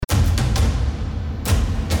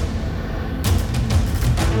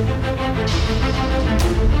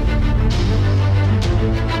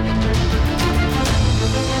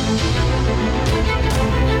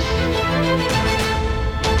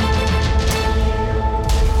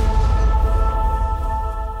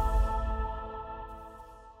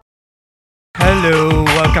Hello,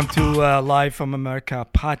 welcome to Live from America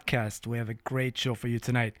podcast. We have a great show for you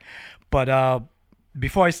tonight. But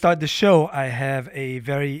before I start the show, I have a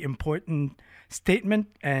very important statement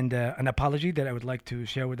and an apology that I would like to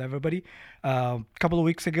share with everybody. A couple of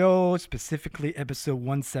weeks ago, specifically episode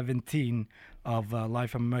 117 of Live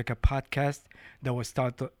from America podcast, that was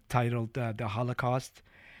titled The Holocaust.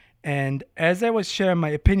 And as I was sharing my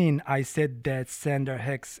opinion, I said that Sander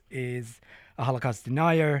Hicks is a Holocaust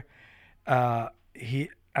denier.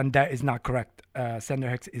 And that is not correct. Sander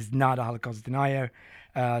Hicks is not a Holocaust denier.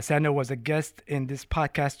 Sander was a guest in this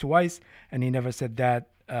podcast twice, and he never said that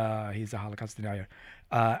he's a Holocaust denier.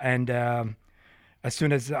 And as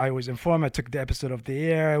soon as I was informed, I took the episode off the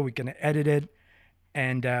air. We're gonna edit it,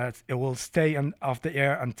 and it will stay off the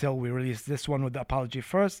air until we release this one with the apology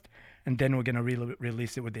first, and then we're gonna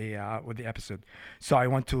release it with the episode. So I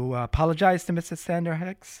want to apologize to Mr. Sander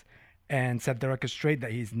Hicks and set the record straight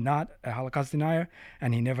that he's not a Holocaust denier,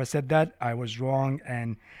 and he never said that. I was wrong,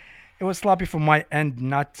 and it was sloppy from my end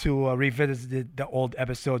not to revisit the old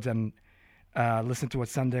episodes and listen to what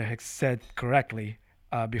Sander Hicks said correctly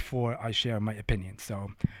before I share my opinion.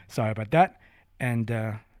 So sorry about that, and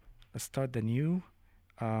let's start the new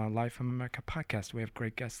Live from America podcast. We have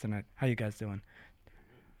great guests tonight. How you guys doing?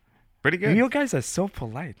 Pretty good. You guys are so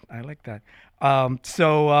polite. I like that.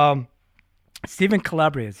 Stephen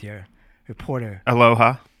Calabria is here. Reporter.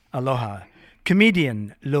 Aloha.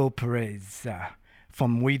 Comedian Lo Perez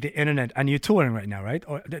from We the Internet. And you're touring right now, right?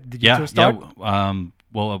 Or did you tour start?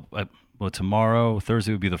 Well, tomorrow,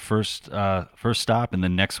 Thursday, would be the first stop, and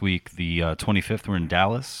then next week, the 25th, we're in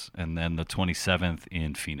Dallas, and then the 27th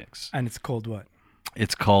in Phoenix. And it's called what?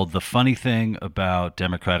 It's called The Funny Thing About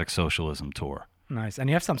Democratic Socialism Tour. Nice. And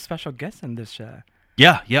you have some special guests in this show.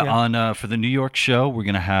 Yeah. On for the New York show, we're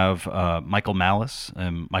gonna have Michael Malice,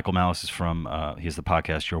 and Michael Malice is from he has the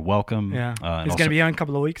podcast You're Welcome. Yeah, he's gonna be here in a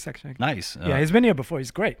couple of weeks actually. Nice. Yeah, he's been here before. He's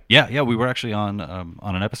great. Yeah. We were actually on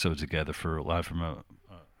an episode together for Live from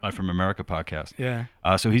America podcast. Yeah.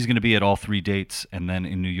 So he's gonna be at all three dates, and then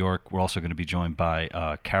in New York, we're also gonna be joined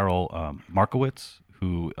by Carol Markowitz,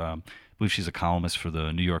 who I believe she's a columnist for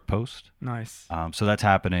the New York Post. Nice. So that's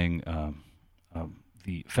happening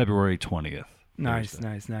the February 20th. Nice.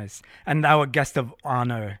 And our guest of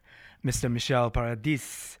honor, Mr. Michel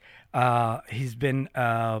Paradis, he's been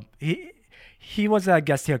he was a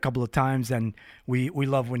guest here a couple of times, and we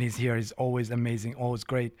love when he's here. He's always amazing, always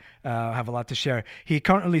great. Have a lot to share. He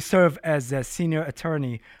currently serves as a senior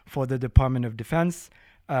attorney for the Department of Defense.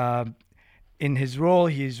 In his role,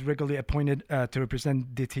 he is regularly appointed to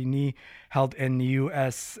represent detainees held in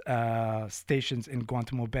U.S. Stations in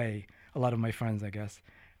Guantanamo Bay. A lot of my friends, I guess.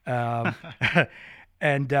 And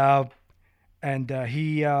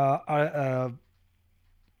he have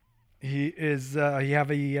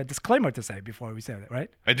a disclaimer to say before we say that, right?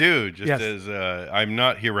 I do. Just Yes. as I'm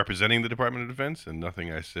not here representing the Department of Defense, and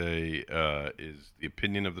nothing I say is the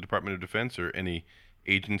opinion of the Department of Defense or any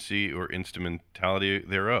agency or instrumentality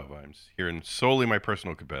thereof. I'm here in solely my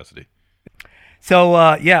personal capacity. So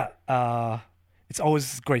it's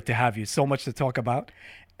always great to have you. So much to talk about.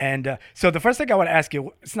 And so the first thing I want to ask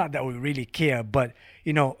you, it's not that we really care, but,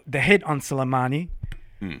 the hit on Soleimani,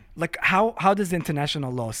 like how does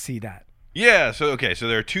international law see that? Yeah, so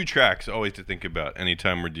there are two tracks always to think about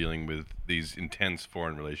anytime we're dealing with these intense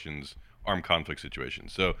foreign relations, armed conflict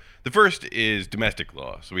situations. So the first is domestic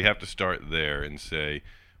law. So we have to start there and say,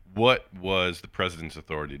 what was the president's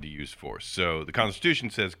authority to use force? So the Constitution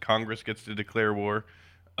says Congress gets to declare war,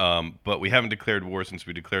 but we haven't declared war since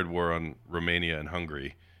we declared war on Romania and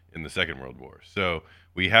Hungary in the Second World War. So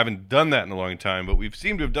we haven't done that in a long time, but we've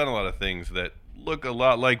seemed to have done a lot of things that look a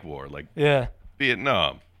lot like war, like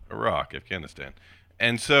Vietnam, Iraq, Afghanistan.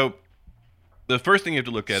 And so the first thing you have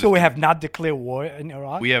to look at So we have not declared war in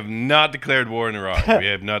Iraq? We have not declared war in Iraq. We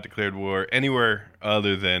have not declared war anywhere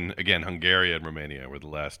other than, again, Hungary and Romania were the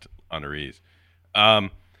last honorees.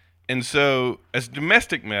 And so as a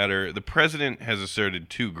domestic matter, the president has asserted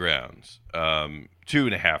two grounds,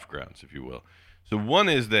 2.5 grounds, if you will. So one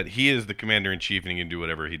is that he is the commander-in-chief and he can do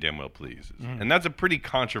whatever he damn well pleases. And that's a pretty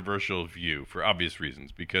controversial view for obvious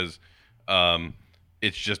reasons because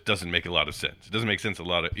it just doesn't make a lot of sense. It doesn't make sense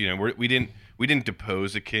we didn't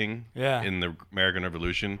depose a king in the American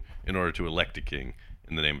Revolution in order to elect a king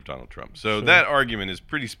in the name of Donald Trump. So that argument is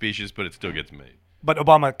pretty specious, but it still gets made. But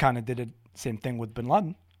Obama kind of did the same thing with bin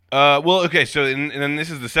Laden. So and then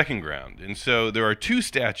this is the second ground. And so there are two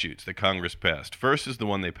statutes that Congress passed. First is the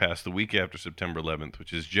one they passed the week after September 11th,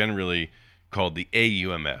 which is generally called the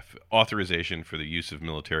AUMF, Authorization for the Use of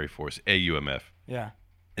Military Force, AUMF. Yeah.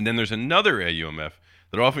 And then there's another AUMF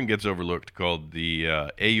that often gets overlooked called the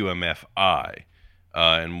AUMF-I,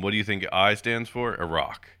 And what do you think I stands for?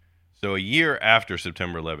 Iraq. So a year after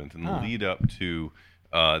September 11th, in the lead up to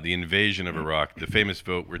the invasion of Iraq, the famous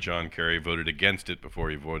vote where John Kerry voted against it before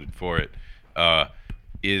he voted for it,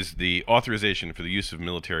 is the authorization for the use of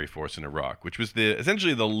military force in Iraq, which was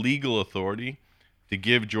essentially the legal authority to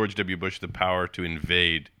give George W. Bush the power to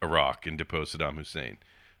invade Iraq and depose Saddam Hussein.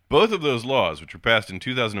 Both of those laws, which were passed in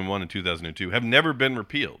 2001 and 2002, have never been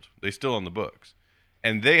repealed. They're still on the books.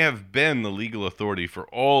 And they have been the legal authority for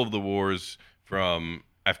all of the wars, from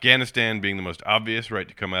Afghanistan being the most obvious, right,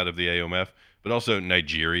 to come out of the AOMF, but also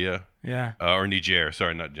Nigeria. Yeah. Or Niger,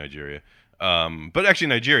 sorry, not Nigeria. But actually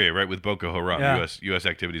Nigeria, right, with Boko Haram, Yeah. U.S.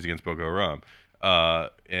 activities against Boko Haram.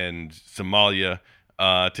 And Somalia,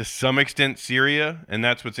 to some extent Syria, and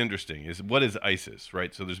that's what's interesting, is what is ISIS,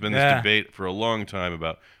 right? So there's been this debate for a long time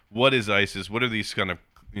about what is ISIS, what are these kind of,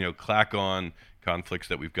 clack-on conflicts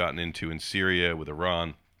that we've gotten into in Syria with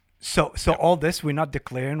Iran. So all this, we're not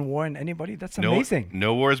declaring war on anybody? That's amazing.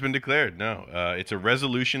 No war has been declared, no. It's a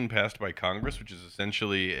resolution passed by Congress, which is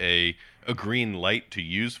essentially a green light to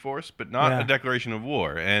use force, but not a declaration of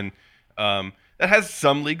war. And that has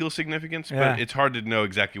some legal significance, but it's hard to know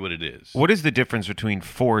exactly what it is. What is the difference between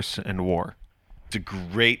force and war? It's a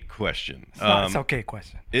great question. It's okay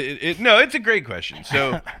question. No, it's a great question.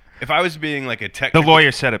 So if I was being like a The technical...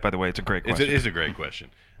 lawyer said it, by the way. It's a great question. It is a great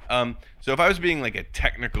question. So if I was being like a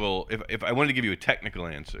technical... If I wanted to give you a technical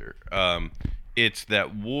answer, it's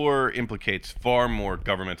that war implicates far more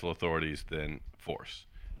governmental authorities than force.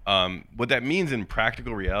 What that means in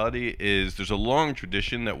practical reality is there's a long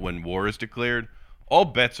tradition that when war is declared, all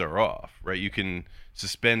bets are off, right? You can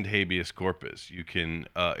suspend habeas corpus. You can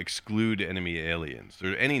exclude enemy aliens.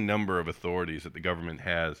 There are any number of authorities that the government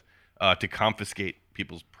has to confiscate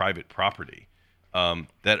people's private property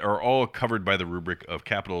that are all covered by the rubric of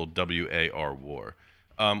capital WAR, war.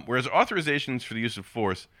 Whereas authorizations for the use of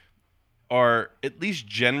force are, at least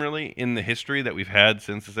generally in the history that we've had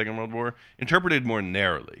since the Second World War, interpreted more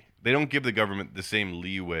narrowly. They don't give the government the same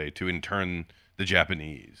leeway to intern the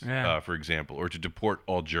Japanese, for example, or to deport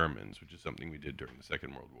all Germans, which is something we did during the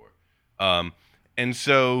Second World War. And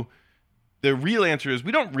so the real answer is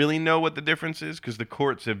we don't really know what the difference is because the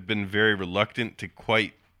courts have been very reluctant to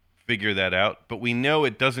quite figure that out. But we know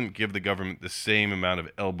it doesn't give the government the same amount of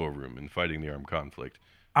elbow room in fighting the armed conflict.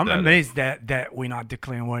 I'm amazed that we're not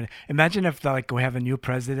declaring war. Imagine if we have a new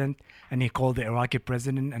president and he called the Iraqi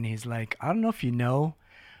president and he's like, I don't know if you know,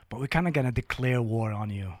 but we're kind of going to declare war on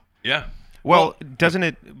you. Yeah. Well, doesn't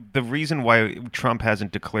it? The reason why Trump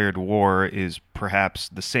hasn't declared war is perhaps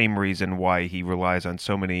the same reason why he relies on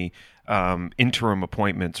so many interim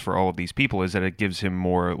appointments for all of these people, is that it gives him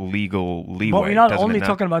more legal leeway. But we're not only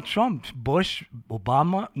talking about Trump, Bush,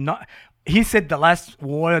 Obama. He said the last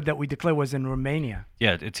war that we declared was in Romania.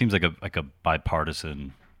 Yeah, it seems like a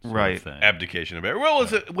bipartisan sort of thing. Abdication of it. Well,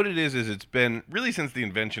 what it is it's been really since the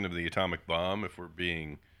invention of the atomic bomb, if we're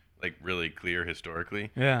being really clear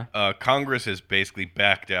historically. Yeah. Congress has basically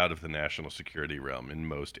backed out of the national security realm in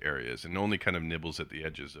most areas and only kind of nibbles at the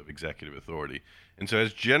edges of executive authority. And so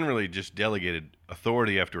has generally just delegated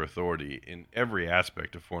authority after authority in every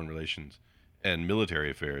aspect of foreign relations and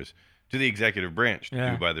military affairs to the executive branch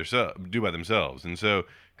to do by themselves. And so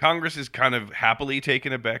Congress has kind of happily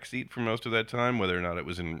taken a backseat for most of that time, whether or not it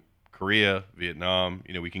was in Korea, Vietnam.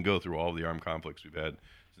 We can go through all the armed conflicts we've had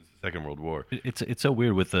since the Second World War. It's so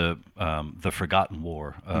weird with the forgotten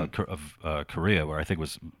war of Korea, where I think it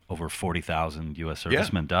was over 40,000 U.S.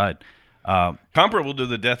 servicemen died. Comparable to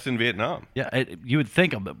the deaths in Vietnam. Yeah, you would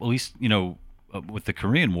think, at least, with the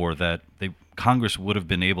Korean War, that Congress would have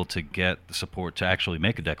been able to get the support to actually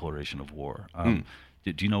make a declaration of war. Do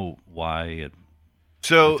you know why it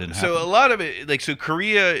didn't happen? So a lot of it, so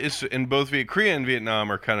Korea is, in both Korea and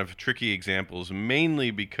Vietnam are kind of tricky examples,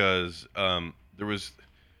 mainly because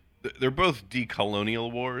they're both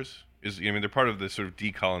decolonial wars. They're part of the sort of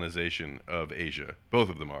decolonization of Asia. Both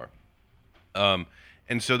of them are.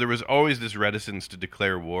 And so there was always this reticence to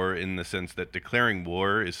declare war, in the sense that declaring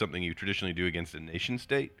war is something you traditionally do against a nation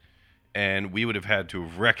state. And we would have had to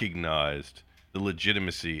have recognized the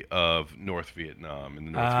legitimacy of North Vietnam and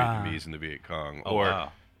the North Vietnamese and the Viet Cong,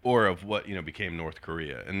 or of what became North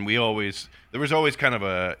Korea. And there was always kind of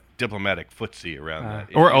a diplomatic footsie around that.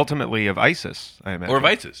 Or ultimately of ISIS, I imagine. Or of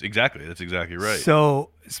ISIS, exactly. That's exactly right. So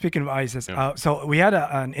speaking of ISIS, so we had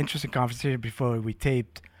an interesting conversation before we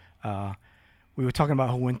taped. We were talking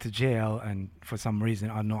about who went to jail, and for some reason,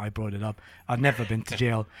 I don't know, I brought it up. I've never been to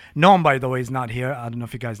jail. Noam, by the way, is not here. I don't know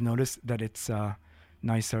if you guys noticed that it's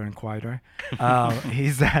nicer and quieter.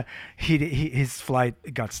 His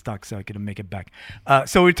flight got stuck, so I couldn't make it back.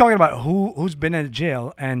 So we're talking about who's been in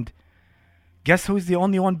jail, and Guess who's the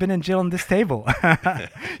only one been in jail on this table?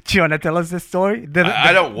 Do you want to tell us this story?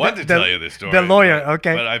 I don't want to tell you this story. The lawyer,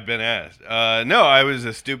 okay. But I've been asked. No, I was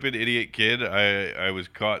a stupid idiot kid. I was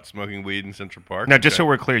caught smoking weed in Central Park. Now, just so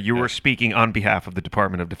we're clear, you were speaking on behalf of the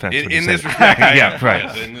Department of Defense. when you In said this it. respect, I Yeah, am. right.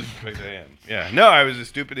 Yes, in this respect, I am. Yeah. No, I was a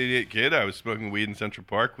stupid idiot kid. I was smoking weed in Central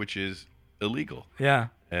Park, which is illegal. Yeah.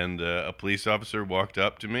 And a police officer walked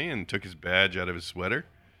up to me and took his badge out of his sweater.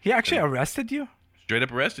 He actually arrested you? Straight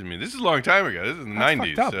up arrested me. This is a long time ago. This is in the That's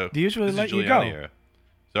 90s. fucked up. So They usually this is let you Giuliani go. Era.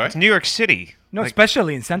 Sorry? It's New York City. No, Like-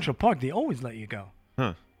 especially in Central Park, they always let you go.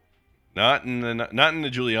 Not in the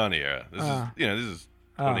Giuliani era. This is this is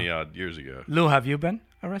 20 Ah. odd years ago. Lou, have you been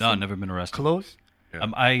arrested? No, never been arrested. Close?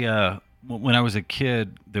 When I was a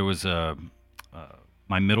kid, there was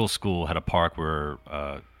my middle school had a park where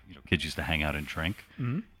kids used to hang out and drink.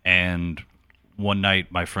 Mm-hmm. And one night,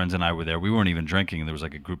 my friends and I were there. We weren't even drinking, and there was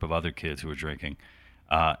like a group of other kids who were drinking.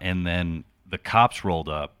 And then the cops rolled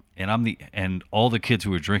up, and all the kids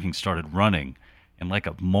who were drinking started running. And like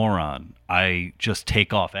a moron, I just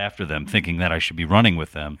take off after them, thinking that I should be running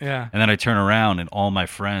with them. Yeah. And then I turn around, and all my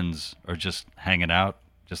friends are just hanging out,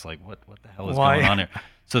 just like, what the hell is Why? going on here?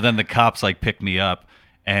 So then the cops like pick me up,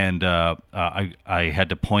 and I had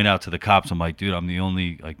to point out to the cops. I'm like, dude, I'm the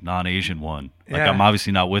only like non-Asian one. Like Yeah. I'm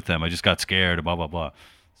obviously not with them. I just got scared. Blah blah blah.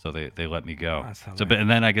 So they let me go. That's And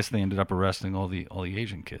then I guess they ended up arresting all the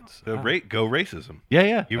Asian kids. So go racism.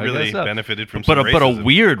 Yeah. You I really guess so. benefited from but some a racism.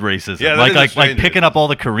 weird racism. Yeah, that like is a like strange picking racism. up all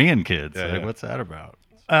the Korean kids. Yeah, Like, yeah. what's that about?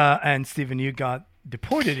 And Stephen, you got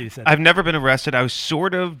deported, you said. I've never been arrested. I was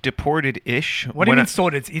sort of deported-ish. What do you when mean I-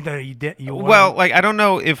 sort? It's either you did you Well, like I don't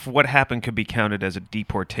know if what happened could be counted as a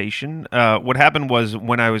deportation. What happened was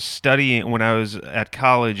when I was at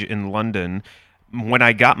college in London, when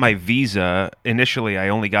I got my visa, initially I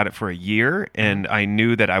only got it for a year, and I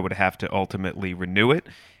knew that I would have to ultimately renew it.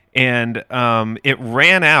 And it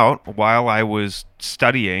ran out while I was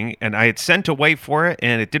studying, and I had sent away for it,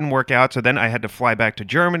 and it didn't work out. So then I had to fly back to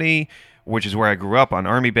Germany, which is where I grew up on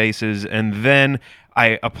army bases, and then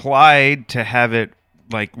I applied to have it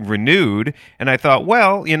like renewed, and I thought,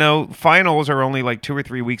 well, finals are only like 2 or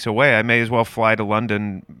 3 weeks away. I may as well fly to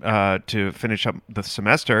London to finish up the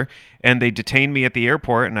semester. And they detained me at the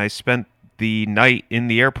airport, and I spent the night in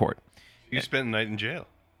the airport. You spent the night in jail.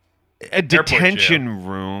 A detention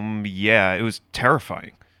room, yeah, it was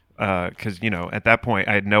terrifying. Because at that point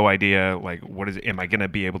I had no idea like am I going to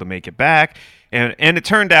be able to make it back, and it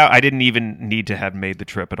turned out I didn't even need to have made the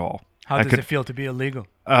trip at all. How does it feel to be illegal?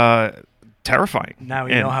 Terrifying. Now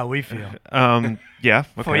we know how we feel. Yeah.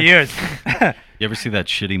 For okay. years. You ever see that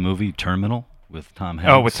shitty movie Terminal with Tom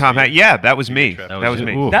Hanks? Oh, with Tom Hanks. Yeah, that was me. That That was it.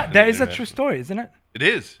 me. Ooh. That is a true story, isn't it? It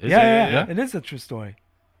is. Yeah. It is a true story.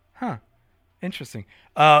 Huh. Interesting.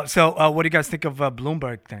 So what do you guys think of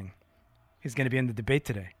Bloomberg thing? He's going to be in the debate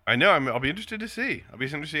today. I know. I'll be interested to see. I'll be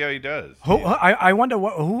interested to see how he does. I wonder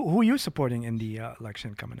who you supporting in the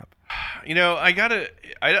election coming up.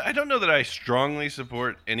 I don't know that I strongly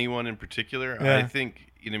support anyone in particular. Yeah. I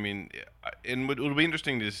think, and it'll be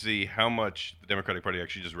interesting to see how much the Democratic Party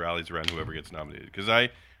actually just rallies around whoever gets nominated. Because I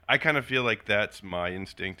kind of feel like that's my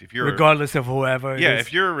instinct. If you're Regardless of whoever. it is.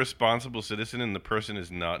 if you're a responsible citizen and the person is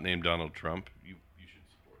not named Donald Trump, you should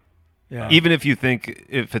support him. Yeah. Even if you think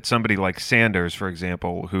if it's somebody like Sanders, for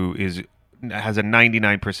example, who has a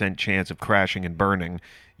 99% chance of crashing and burning,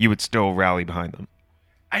 you would still rally behind them.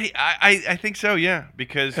 I think so, yeah,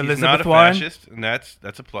 because he's Elizabeth not a Warren? fascist, and that's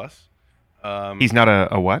a plus. He's not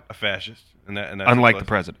a what? A fascist, and that's Unlike a the plus.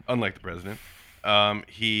 president. Unlike the president,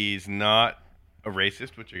 he's not a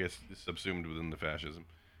racist, which I guess is subsumed within the fascism.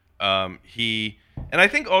 And I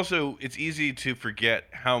think also it's easy to forget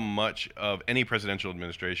how much of any presidential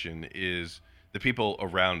administration is the people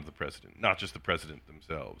around the president, not just the president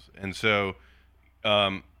themselves. And so,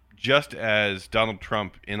 just as Donald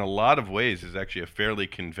Trump, in a lot of ways, is actually a fairly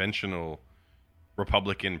conventional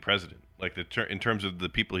Republican president, like in terms of the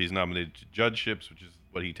people he's nominated to judgeships, which is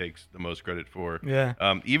what he takes the most credit for. Yeah.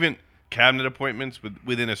 Even cabinet appointments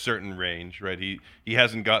within a certain range, right? He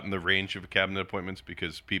hasn't gotten the range of cabinet appointments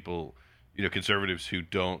because people, conservatives who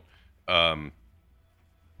don't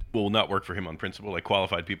will not work for him on principle. Like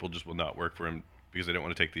qualified people just will not work for him because they don't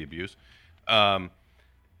want to take the abuse.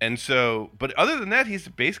 And so, but other than that, he's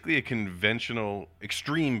basically a conventional,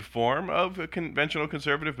 extreme form of a conventional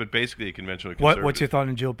conservative, but basically a conventional conservative. What's your thought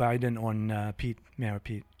on Joe Biden on Mayor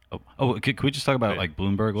Pete? Could we just talk about like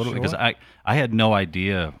Bloomberg a little bit? Sure. Because I had no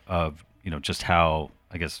idea of just how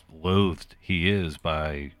I guess loathed he is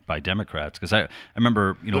by Democrats. Because I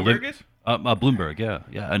remember Bloomberg is? Bloomberg,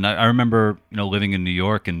 yeah, and I remember living in New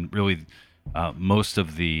York, and really most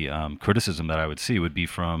of the criticism that I would see would be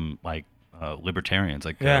from like libertarians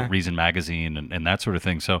like Yeah. Reason Magazine and that sort of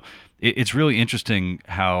thing. So it's really interesting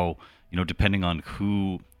how, depending on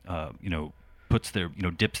who puts their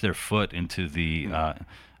dips their foot into the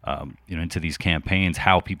into these campaigns,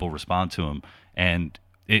 how people respond to them. And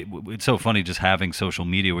it's so funny just having social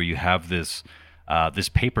media where you have this this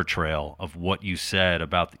paper trail of what you said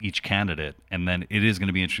about each candidate, and then it is going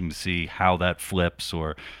to be interesting to see how that flips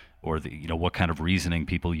or the what kind of reasoning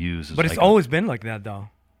people use. But it's always been like that, though.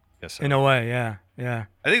 Yes, so. In a way, yeah.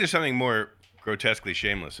 I think there's something more grotesquely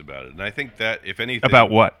shameless about it, and I think that if anything,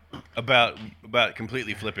 About what? about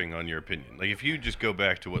completely flipping on your opinion. Like if you just go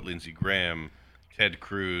back to what Lindsey Graham, Ted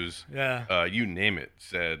Cruz, you name it,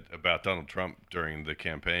 said about Donald Trump during the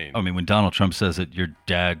campaign. I mean, when Donald Trump says that your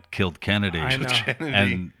dad killed Kennedy, I know.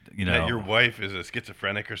 and that your wife is a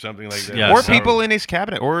schizophrenic or something like that. Yeah, Or so- people in his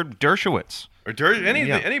cabinet, or Dershowitz. Or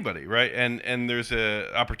anybody, right? And there's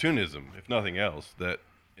a opportunism, if nothing else, that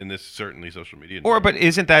in this certainly social media. But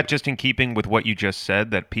isn't that just in keeping with what you just said,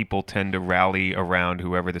 that people tend to rally around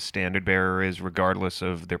whoever the standard bearer is, regardless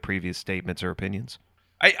of their previous statements or opinions?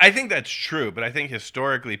 I think that's true, but I think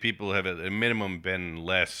historically people have at a minimum been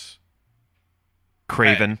less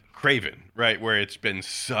Craven. right? Where it's been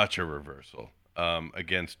such a reversal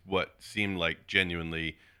against what seemed like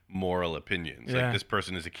genuinely moral opinions. Yeah. Like this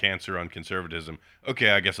person is a cancer on conservatism. Okay,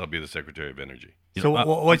 I guess I'll be the Secretary of Energy. So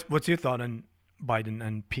what's your thought on Biden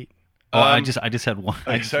and Pete? I just had one.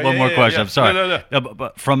 sorry, one more question. yeah. I'm sorry. No.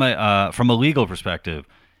 But from a legal perspective,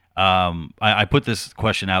 I put this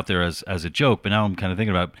question out there as a joke, but now I'm kind of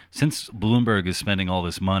thinking about, since Bloomberg is spending all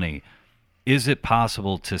this money, is it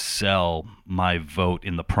possible to sell my vote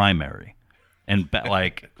in the primary? And Is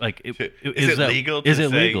it that, legal? Is to it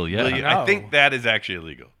say, legal? Yeah. will you- I think that is actually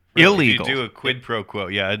illegal. Illegal. If you do a quid pro quo,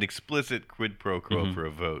 an explicit quid pro quo for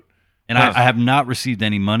a vote. And I have not received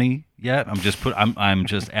any money yet. I'm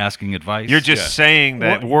just asking advice. You're just saying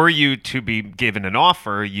that were you to be given an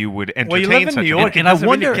offer, you would entertain Well, you live in such New an York. and It I doesn't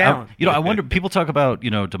wonder, really count. I wonder. People talk about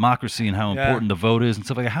democracy and how Yeah. important the vote is and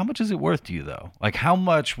stuff like that. How much is it worth to you though? Like how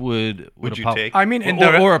much would you a take? I mean, in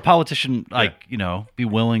or a politician be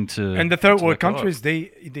willing to? in the third to world let go of? countries,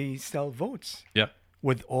 they sell votes Yeah.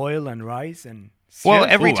 with oil and rice and. Well,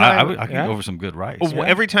 cereal. every Ooh, time I can Yeah. go over some good rice. Well,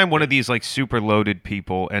 every time one of these like super loaded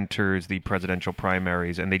people enters the presidential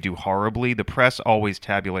primaries and they do horribly, the press always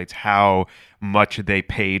tabulates how much they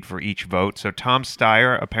paid for each vote. So Tom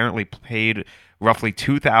Steyer apparently paid roughly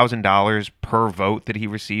 $2,000 per vote that he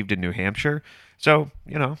received in New Hampshire. So,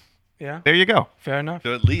 Yeah, there you go. fair enough.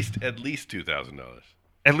 So at least $2,000.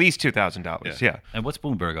 At least $2,000. Yeah. And what's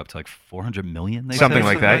Bloomberg up to? Like 400 million? They Something said?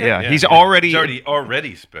 like that. Yeah. He's He's already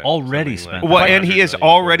already spent. Already something spent. like well, and he 500 has million,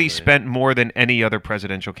 already 400 million. spent more than any other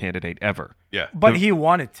presidential candidate ever. Yeah, But he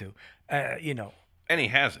wanted to, and he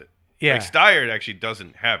has it. Yeah. Like Steyer actually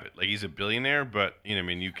doesn't have it. Like he's a billionaire, but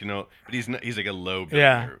you can know, but he's not, he's like a low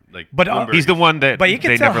billionaire. Like But, Bloomberg He's the is- one that But you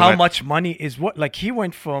can they tell never how let- much money is what. Like he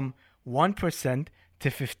went from 1% to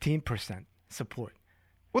 15% support.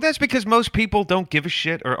 Well, that's because most people don't give a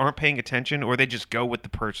shit or aren't paying attention, or they just go with the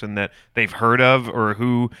person that they've heard of or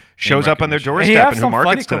who shows up on their recognition. And he doorstep has and who some funny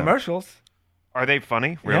markets to them. commercials. Are they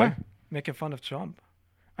funny? Really? Yeah, making fun of Trump.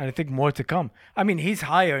 And I think more to come. I mean, he's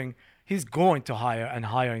going to hire and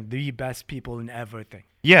hiring the best people in everything.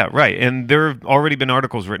 Yeah, right. And there have already been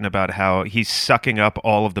articles written about how he's sucking up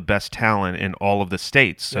all of the best talent in all of the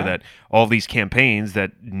states so Yeah. that all these campaigns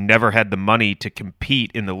that never had the money to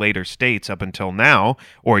compete in the later states up until now,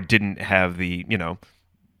 or didn't have the,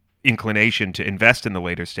 inclination to invest in the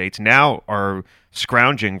later states, now are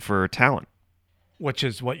scrounging for talent. Which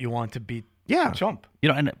is what you want to beat Yeah. Trump.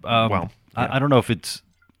 And I don't know if it's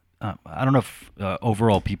I don't know if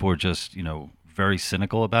overall people are just very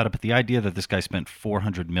cynical about it, but the idea that this guy spent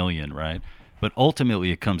 $400 million, right? But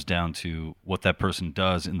ultimately, it comes down to what that person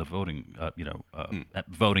does in the voting, at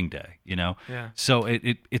voting day. Yeah. So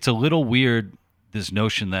it's a little weird, this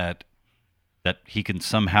notion that he can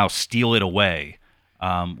somehow steal it away,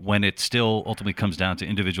 when it still ultimately comes down to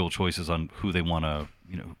individual choices on who they want to,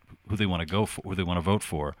 who they want to go for, who they want to vote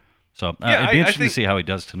for. So Yeah, it'd be I interesting think- to see how he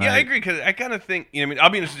does tonight. Yeah, I agree because I kind of think I'll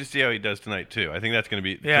be interested to see how he does tonight too. I think that's going to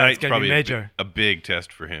be Yeah, tonight's it's gonna be probably major. a big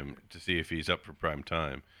test for him to see if he's up for prime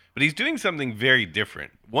time. But he's doing something very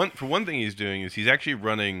different. For one thing, he's doing is he's actually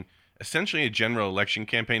running essentially a general election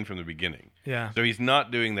campaign from the beginning. Yeah. So he's not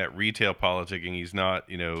doing that retail politicking. He's not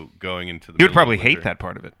going into the. He would middle probably of hate winter. that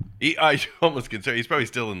part of it. I almost consider he's probably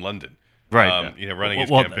still in London. Right. Running his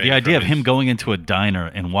Well, campaign. the idea of from him his- going into a diner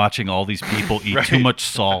and watching all these people eat Right. too much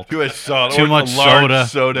salt. Too much salt. Too or much a large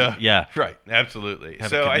soda. Yeah. Right. Absolutely. Have a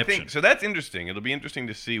So I conniption. think that's interesting. It'll be interesting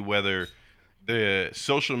to see whether the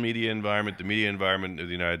social media environment, the media environment of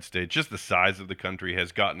the United States, just the size of the country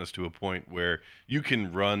has gotten us to a point where you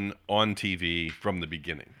can run on TV from the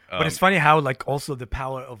beginning. But it's funny how, like, also the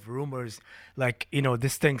power of rumors, like,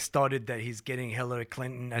 this thing started that he's getting Hillary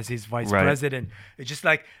Clinton as his vice Right. president. It's just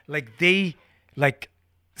like they, like,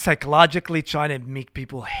 psychologically trying to make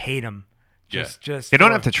people hate him. Just They don't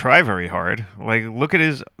for- have to try very hard. Like, look at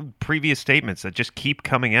his previous statements that just keep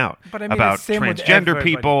coming out But I mean, about it's same with transgender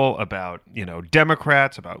everybody. people, about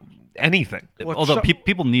Democrats, about anything. Well, Although Trump-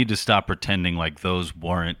 people need to stop pretending like those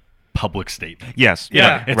weren't public statements. Yes.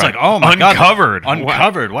 Yeah. It's right. like, oh my Uncovered. God,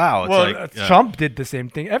 uncovered. Wow. It's Well, like, yeah. Trump did the same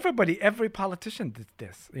thing. Every politician did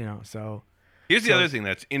this, so. Here's the other thing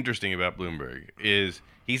that's interesting about Bloomberg is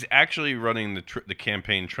he's actually running the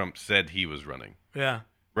campaign Trump said he was running. Yeah.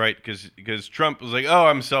 Right, because Trump was like, "Oh,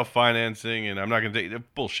 I'm self-financing, and I'm not going to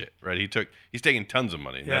take bullshit." Right, he's taking tons of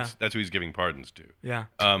money. And Yeah. That's who he's giving pardons to. Yeah.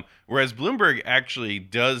 Whereas Bloomberg actually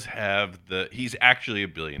does have he's actually a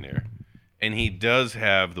billionaire, and he does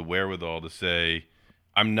have the wherewithal to say,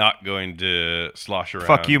 "I'm not going to slosh around."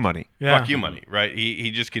 Fuck you money. Yeah. Fuck you money. Right?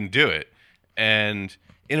 He just can do it, and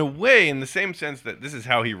in a way, in the same sense that this is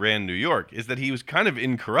how he ran New York, is that he was kind of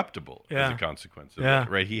incorruptible as Yeah. a consequence of Yeah. it.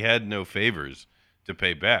 Right? He had no favors to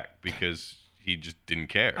pay back because he just didn't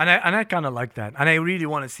care. And I kind of like that. And I really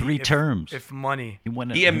want to see 3 terms. if money. He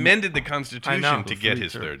went He amended the I Constitution know. to get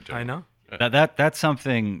his third term. I know. That's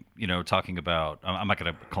something, talking about. I'm not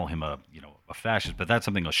going to call him a fascist, but that's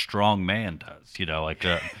something a strong man does.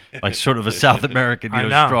 Like sort of a South American, I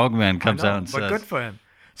know. strong man I comes know, out and but says, good for him.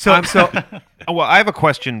 So Oh, well, I have a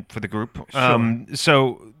question for the group.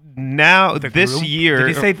 So now the this group? year, Did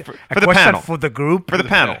you say for a the question panel, for the group? for the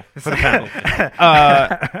panel, for the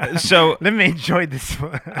panel. So Let me enjoy this.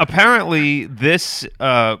 apparently this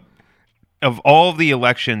of all the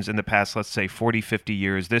elections in the past, let's say 40, 50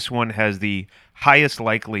 years, this one has the highest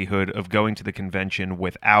likelihood of going to the convention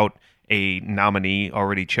without a nominee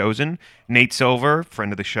already chosen. Nate Silver,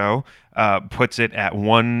 friend of the show, puts it at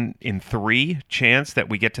 1 in 3 chance that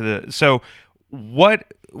we get to the. So what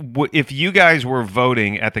if you guys were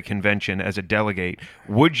voting at the convention as a delegate,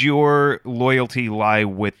 would your loyalty lie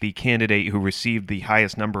with the candidate who received the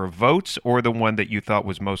highest number of votes or the one that you thought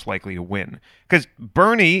was most likely to win? Because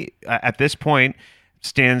Bernie, at this point,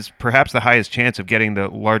 stands perhaps the highest chance of getting the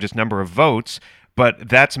largest number of votes, but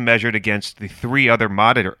that's measured against the 3 other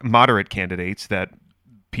moderate candidates that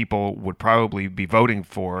people would probably be voting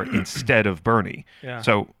for instead of Bernie. Yeah.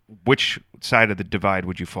 So which side of the divide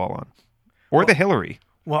would you fall on? Or the Hillary?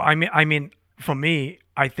 Well, I mean, for me,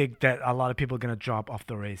 I think that a lot of people are gonna drop off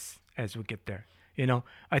the race as we get there.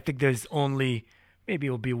 I think there's only maybe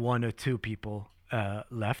it'll be 1 or 2 people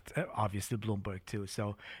left. Obviously, Bloomberg too.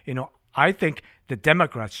 So I think the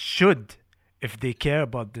Democrats should, if they care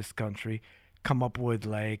about this country, come up with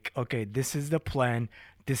like, okay, this is the plan,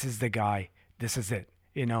 this is the guy, this is it.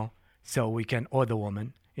 So we can, or the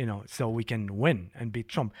woman. So we can win and beat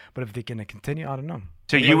Trump. But if they can continue, I don't know.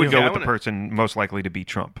 So you would Yeah, go I with the wanna- person most likely to beat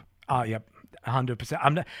Trump. Yep, 100%.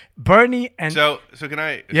 I'm not Bernie and So can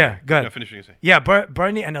I? Yeah, go ahead. No, finish what you say. yeah,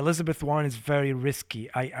 Bernie and Elizabeth Warren is very risky.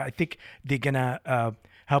 I think they're gonna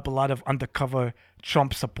help a lot of undercover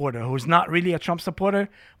Trump supporter who's not really a Trump supporter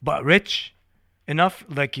but rich enough,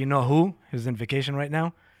 like who is in vacation right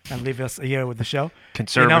now and leave us here with the show.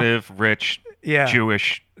 Conservative, rich, Yeah.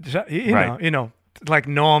 Jewish. Right. Like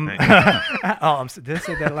Norm. Did I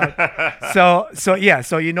say that loud?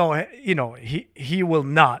 So he will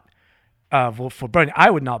not vote for Bernie. I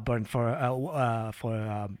would not burn for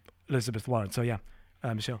Elizabeth Warren. So yeah,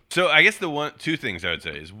 Michelle. So I guess two things I would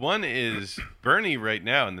say is one is Bernie right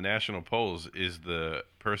now in the national polls is the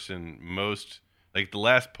person most like the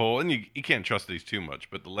last poll, and you can't trust these too much,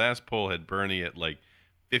 but the last poll had Bernie at like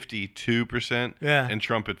 52%, Yeah. and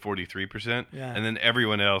Trump at 43%, Yeah. and then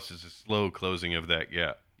everyone else is a slow closing of that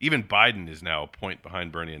gap. Even Biden is now a point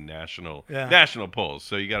behind Bernie in national polls.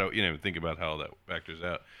 So you got to think about how that factors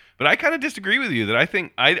out. But I kind of disagree with you that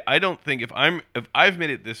I don't think if I've made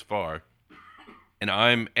it this far, and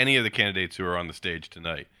I'm any of the candidates who are on the stage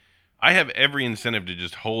tonight, I have every incentive to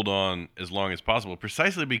just hold on as long as possible,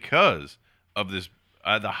 precisely because of this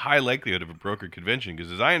the high likelihood of a brokered convention.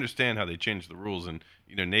 Because as I understand how they changed the rules, and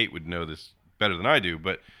Nate would know this better than I do,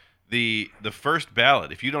 but the first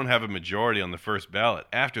ballot, if you don't have a majority on the first ballot,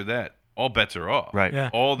 after that, all bets are off. Right. Yeah.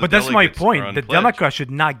 All the But that's my delegates are point. The unpledged. Democrats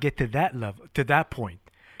should not get to that level, to that point.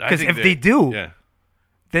 I Because think if they do, yeah.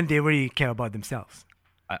 then they really care about themselves.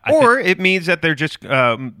 Or it means that they're just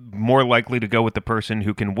more likely to go with the person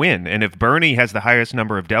who can win. And if Bernie has the highest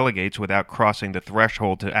number of delegates without crossing the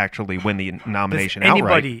threshold to actually win the Does nomination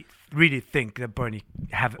anybody really think that Bernie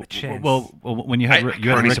have a chance. Well, when you had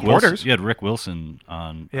Bernie Rick supporters. Wilson, you had Rick Wilson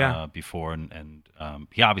on Yeah. before, and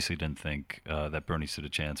he obviously didn't think that Bernie stood a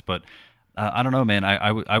chance. But I don't know, man.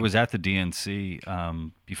 I was at the DNC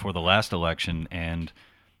before the last election, and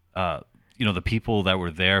the people that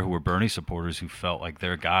were there who were Bernie supporters who felt like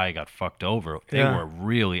their guy got fucked over, they Yeah. were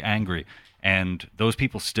really angry, and those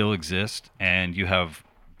people still exist. And you have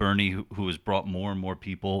Bernie, who has brought more and more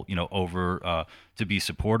people, over to be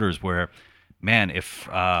supporters. Where, man, if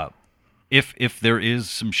there is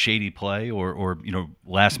some shady play or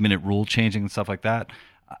last minute rule changing and stuff like that,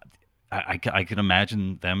 I can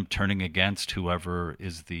imagine them turning against whoever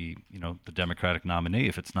is the Democratic nominee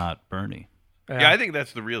if it's not Bernie. Yeah, I think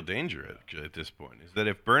that's the real danger at this point, is that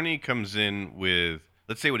if Bernie comes in with,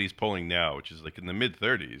 let's say what he's polling now, which is like in the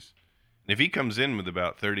mid-30s, and if he comes in with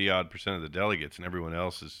about 30-odd% of the delegates and everyone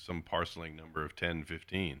else is some parceling number of 10,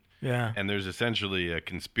 15, Yeah. and there's essentially a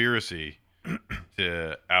conspiracy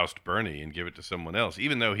to oust Bernie and give it to someone else,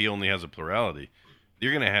 even though he only has a plurality,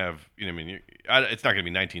 you're going to have, it's not going to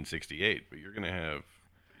be 1968, but you're going to have,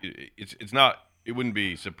 it wouldn't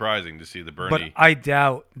be surprising to see the Bernie. But I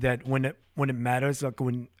doubt that when it matters, like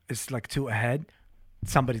when it's like two ahead,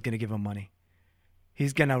 somebody's gonna give him money.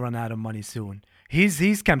 He's gonna run out of money soon.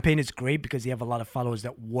 His campaign is great because he have a lot of followers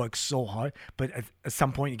that work so hard, but at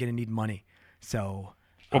some point you're gonna need money. So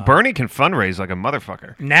Well, Bernie can fundraise like a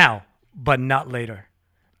motherfucker. now, but not later.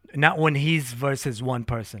 Not when he's versus one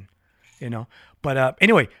person, But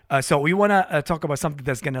anyway, so we want to talk about something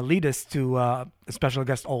that's going to lead us to a special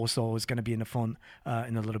guest also is going to be in the phone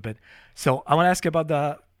in a little bit. So I want to ask you about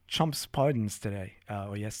the Trump's pardons today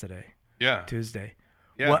or yesterday, yeah. Tuesday.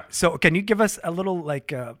 Yeah. So can you give us a little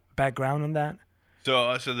background on that?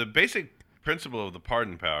 So the basic principle of the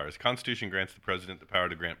pardon power is Constitution grants the president the power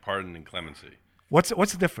to grant pardon and clemency. What's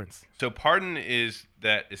the difference? So pardon is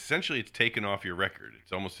that essentially it's taken off your record.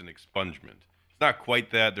 It's almost an expungement. It's not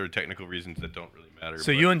quite that. There are technical reasons that don't really matter. So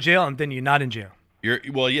but you're in jail and then you're not in jail.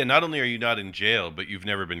 not only are you not in jail, but you've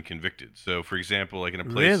never been convicted. So for example, like in a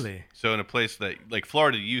place Really? So in a place that like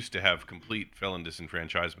Florida used to have complete felon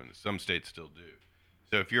disenfranchisement. Some states still do.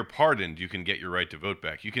 So if you're pardoned, you can get your right to vote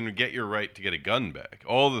back. You can get your right to get a gun back.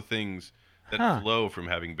 All the things that flow from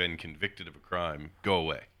having been convicted of a crime go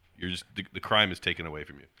away. You're just the crime is taken away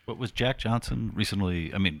from you. But was Jack Johnson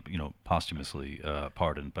recently? I mean, posthumously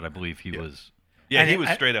pardoned, but I believe he was. Yeah, And he it- was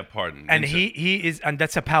straight up pardoned. And so- he is, and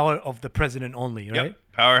that's a power of the president only, right? Yep.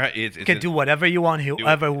 Power. It's Can do whatever you want,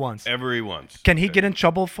 whoever wants. whatever he wants. Can he get in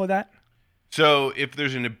trouble for that? So if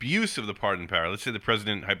there's an abuse of the pardon power, let's say the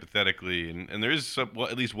president hypothetically, and there is at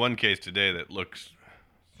least one case today that looks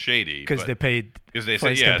shady Because but- they paid. Because they for say,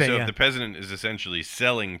 his yeah, campaign, so yeah. if the president is essentially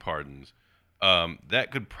selling pardons, that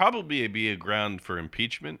could probably be a ground for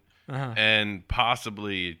impeachment and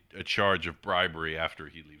possibly a charge of bribery after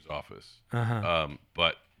he leaves office.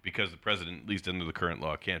 But because the president, at least under the current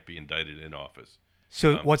law, can't be indicted in office.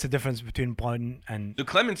 So what's the difference between pardon and? The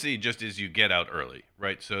clemency just is you get out early,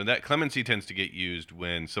 right? So that clemency tends to get used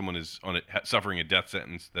when someone is suffering a death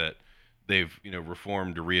sentence that they've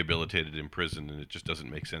reformed or rehabilitated in prison, and it just doesn't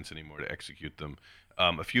make sense anymore to execute them.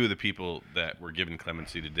 A few of the people that were given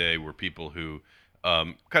clemency today were people who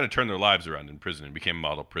kind of turned their lives around in prison and became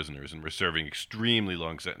model prisoners and were serving extremely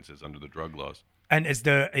long sentences under the drug laws. And is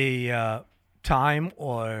there a time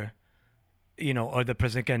or the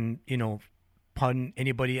president can pardon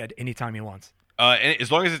anybody at any time he wants? And as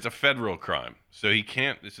long as it's a federal crime. So he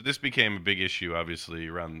can't. So this became a big issue, obviously,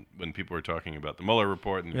 around when people were talking about the Mueller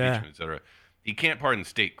report and impeachment, et cetera. He can't pardon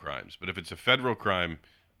state crimes, but if it's a federal crime,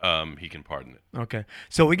 he can pardon it. Okay,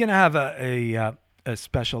 so we're gonna have a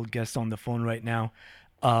special guest on the phone right now.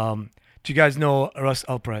 Do you guys know Russ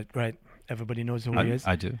Ulbricht, right? Everybody knows who he is.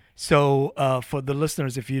 I do. So for the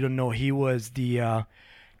listeners, if you don't know, he was the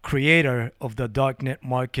creator of the darknet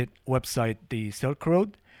market website, the Silk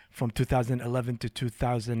Road, from 2011 to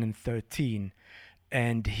 2013,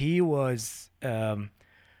 and he was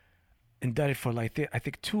indicted for I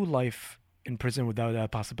think 2 life in prison without a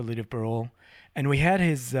possibility of parole. And we had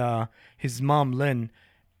his mom Lynn,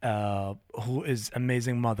 who is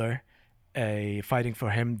amazing mother, fighting for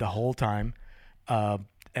him the whole time.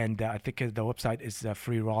 And I think the website is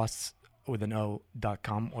freeross.com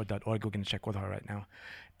or .org. We're gonna check with her right now.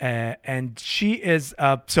 And she is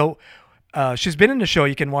she's been in the show.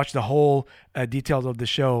 You can watch the whole details of the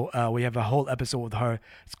show. We have a whole episode with her.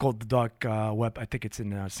 It's called The Dark Web. I think it's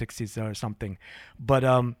in the 60s or something. But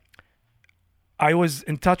I was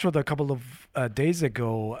in touch with her a couple of days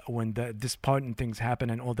ago when this pardon things happened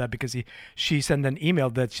and all that, because she sent an email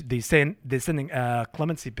that they're sending a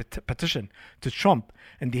clemency petition to Trump,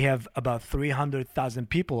 and they have about 300,000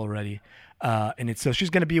 people already in it. So she's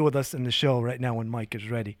going to be with us in the show right now when Mike is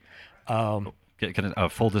ready. Can I,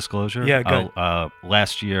 full disclosure? Yeah, go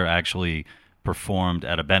last year, I actually performed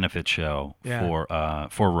at a benefit show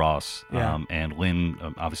for Ross, and Lynn,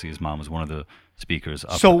 obviously his mom, was one of the speakers.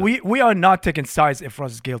 So we are not taking sides if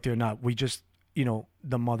Ross is guilty or not. We just,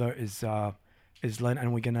 the mother is Lynn,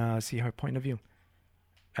 and we're gonna see her point of view.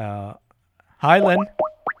 Hi, Lynn.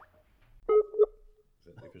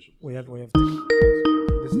 We have.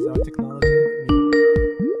 This is our technology.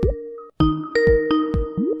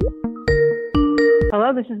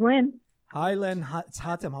 Hello, this is Lynn. Hi, Lynn. It's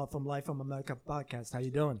Hatem from Life from America podcast. How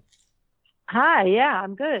you doing? Hi. Yeah,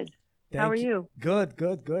 I'm good. How are you? Good.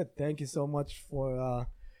 Thank you so much for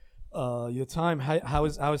your time. How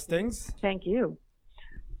is things? Thank you.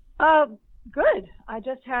 Good. I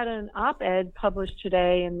just had an op-ed published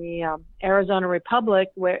today in the Arizona Republic,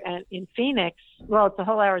 in Phoenix. Well, it's the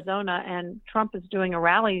whole Arizona, and Trump is doing a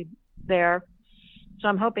rally there, so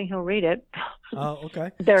I'm hoping he'll read it. Oh, okay.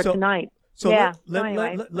 Tonight. So yeah.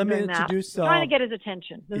 Let me introduce. Trying to get his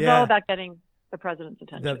attention. This is all about getting the president's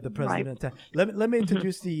attention. The president. Right. Let me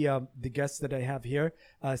introduce the guests that I have here.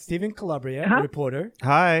 Stephen Calabria, reporter.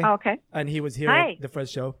 Hi. Oh, okay. And he was here at the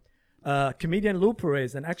first show. Comedian Lou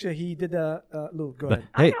Perez, and actually he did Lou, go ahead.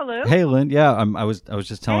 Hey, Lou. Hey, Lynn. Yeah, I was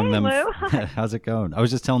just telling them. Lou. How's it going? I was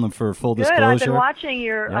just telling them for full Good. disclosure. I've been watching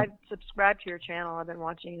your. I've subscribed to your channel. I've been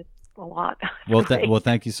watching it a lot. Well,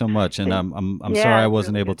 thank you so much. And I'm sorry I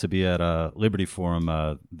wasn't able to be at Liberty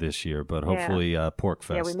Forum this year, but hopefully Pork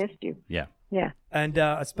Fest. Yeah, we missed you. Yeah. Yeah. And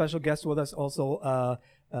a special guest with us also,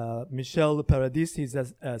 Michel Paradis. He's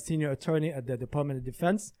a senior attorney at the Department of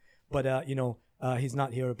Defense, but he's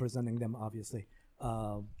not here representing them, obviously.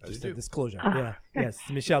 Just a disclosure. Yes,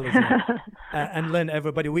 Michelle is here. And Lynn,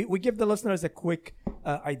 everybody. We give the listeners a quick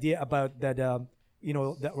idea about that.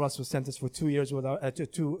 That Ross was sentenced for 2 years without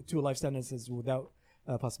two life sentences without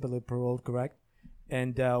possibility of parole. Correct?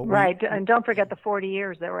 And right. And don't forget the 40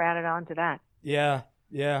 years that were added on to that. Yeah.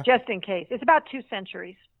 Just in case, it's about 2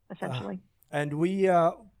 centuries essentially. And we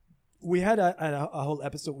had a whole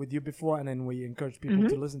episode with you before, and then we encouraged people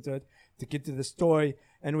to listen to it to get to the story.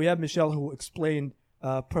 And we have Michelle who explained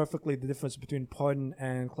perfectly the difference between pardon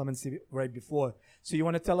and clemency right before. So you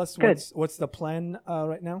want to tell us what's the plan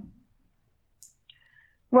right now?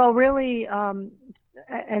 Well, really, I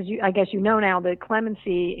guess you know now that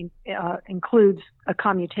clemency includes a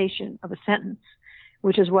commutation of a sentence,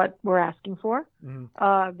 which is what we're asking for.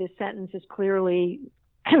 This sentence is clearly,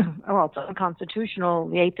 it's unconstitutional.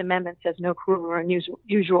 The Eighth Amendment says no cruel or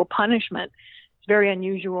unusual punishment. It's very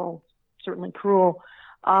unusual, certainly cruel.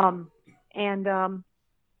 So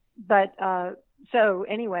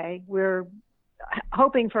anyway, we're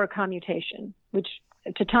hoping for a commutation, which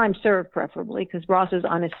to time served preferably, because Ross is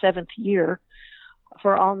on his 7th year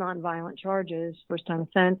for all nonviolent charges, first time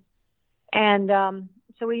offense. And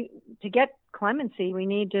so to get clemency, we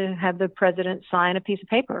need to have the president sign a piece of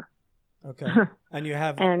paper. Okay. And you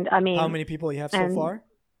have, and I mean, how many people you have so far?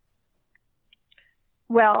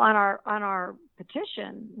 Well, on our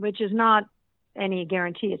petition, which is not any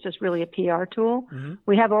guarantee, it's just really a PR tool.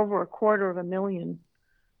 We have over 250,000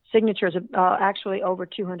 signatures, actually over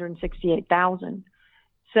 268,000.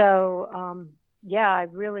 So, I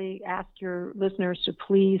really ask your listeners to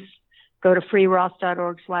please go to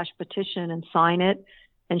freeross.org/petition and sign it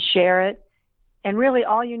and share it. And really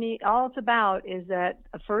all it's about is that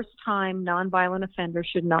a first-time nonviolent offender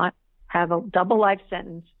should not have a double life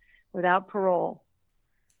sentence without parole.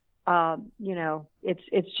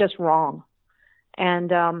 It's just wrong.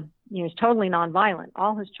 And, it's totally nonviolent.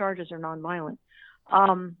 All his charges are nonviolent.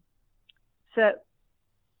 So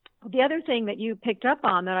the other thing that you picked up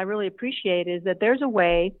on that I really appreciate is that there's a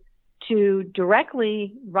way to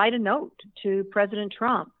directly write a note to President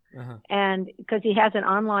Trump. And because he has an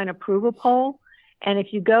online approval poll. And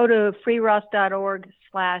if you go to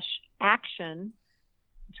freeross.org/action,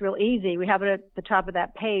 it's real easy. We have it at the top of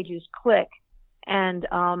that page. You just click and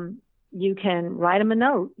you can write him a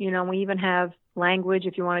note. We even have language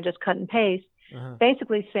if you want to just cut and paste,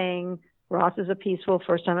 basically saying Ross is a peaceful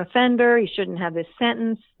first-time offender. He shouldn't have this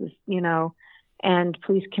sentence, and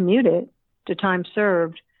please commute it to time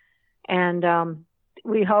served. And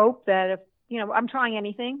we hope that if, I'm trying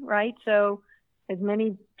anything, right? So as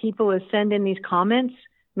many people as send in these comments,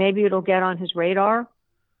 maybe it'll get on his radar.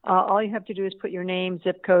 All you have to do is put your name,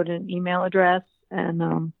 zip code, and email address.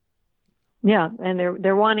 And and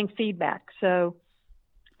they're wanting feedback. So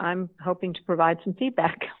I'm hoping to provide some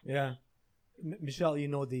feedback. Yeah. Michelle, you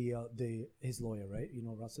know his lawyer, right? You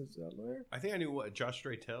know Russell's lawyer? I think I knew Josh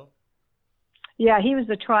Stratel. Yeah, he was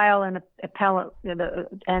the trial and appellate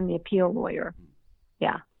and the appeal lawyer.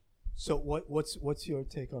 Yeah. So what's your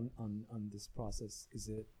take on this process? Is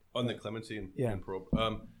it on the clemency and, yeah. and probe?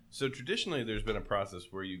 So traditionally, there's been a process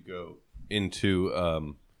where you go into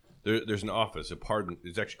there's an office, a pardon.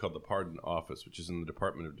 It's actually called the Pardon Office, which is in the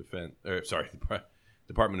Department of Defense.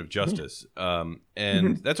 Department of Justice,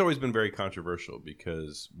 and that's always been very controversial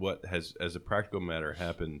because what has, as a practical matter,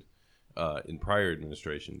 happened in prior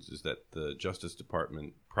administrations is that the Justice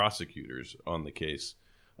Department prosecutors on the case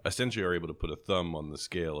essentially are able to put a thumb on the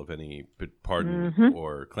scale of any pardon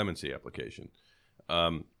or clemency application.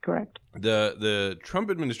 Correct. The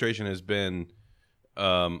Trump administration has been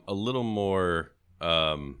a little more,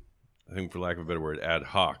 I think, for lack of a better word, ad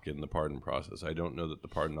hoc in the pardon process. I don't know that the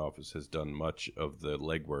Pardon Office has done much of the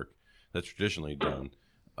legwork that's traditionally done.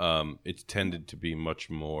 It's tended to be much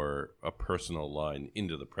more a personal line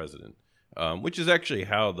into the president, which is actually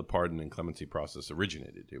how the pardon and clemency process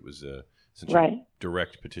originated. It was essentially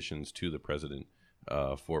direct petitions to the president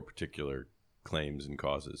for particular claims and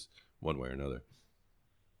causes, one way or another.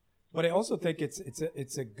 But I also think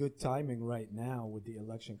it's a good timing right now with the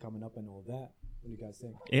election coming up and all that. What do you guys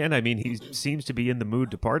think? And I mean, he seems to be in the mood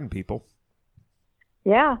to pardon people.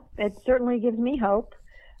 Yeah, it certainly gives me hope.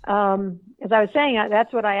 As I was saying,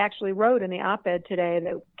 that's what I actually wrote in the op-ed today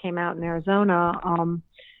that came out in Arizona,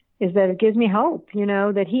 is that it gives me hope,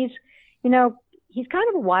 that he's kind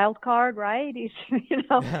of a wild card, right? He's,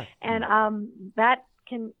 and that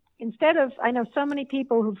can, instead of, I know so many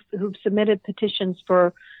people who've submitted petitions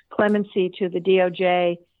for clemency to the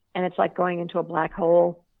DOJ, and it's like going into a black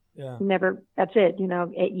hole. Yeah. That's it.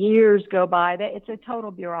 8 years go by. It's a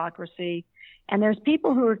total bureaucracy. And there's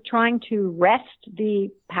people who are trying to wrest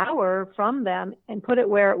the power from them and put it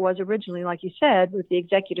where it was originally, like you said, with the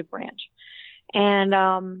executive branch.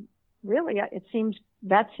 And really, it seems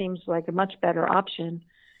like a much better option.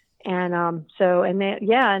 And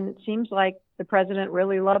and it seems like the president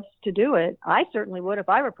really loves to do it. I certainly would if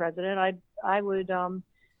I were president. I would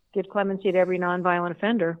give clemency to every nonviolent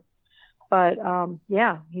offender. But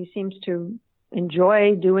he seems to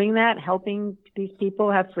enjoy doing that, helping these people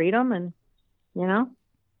have freedom, and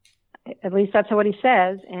at least that's what he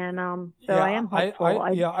says. And I am hopeful.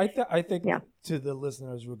 I think to the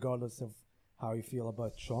listeners, regardless of how you feel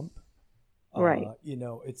about Trump, right?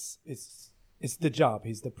 It's the job.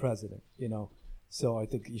 He's the president. So I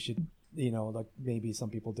think you should, like maybe some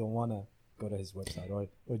people don't want to go to his website or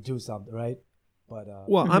do something, right? But,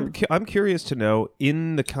 I'm curious to know,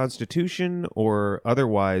 in the Constitution or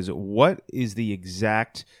otherwise, what is the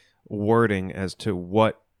exact wording as to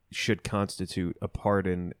what should constitute a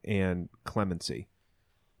pardon and clemency?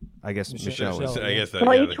 I guess Michelle.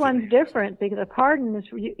 Each one's different because a pardon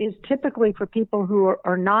is typically for people who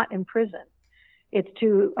are not in prison. It's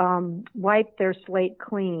to wipe their slate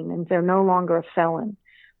clean and they're no longer a felon.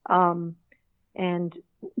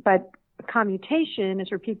 But commutation is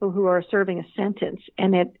for people who are serving a sentence,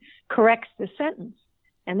 and it corrects the sentence.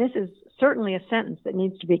 And this is certainly a sentence that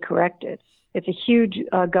needs to be corrected. It's a huge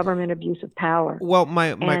government abuse of power. Well,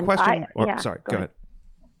 my question. Sorry, go ahead.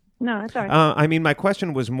 No, that's all right. My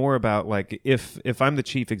question was more about like if I'm the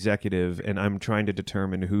chief executive and I'm trying to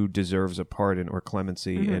determine who deserves a pardon or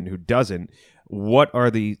clemency and who doesn't, what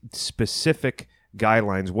are the specific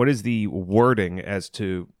guidelines? What is the wording as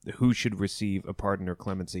to who should receive a pardon or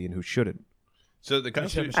clemency and who shouldn't? So the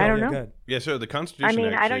Constitution. I don't know. Yeah, so the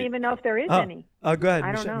Constitution. I don't even know if there is any. Go ahead.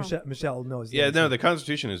 I don't know. Michelle knows. Yeah, no, the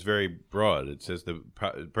Constitution is very broad. It says the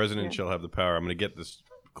president shall have the power. I'm going to get this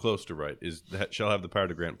close to right. Shall have the power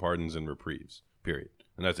to grant pardons and reprieves. Period,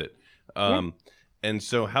 and that's it. And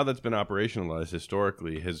so how that's been operationalized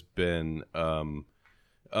historically has been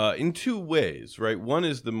in two ways, right? One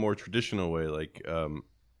is the more traditional way, like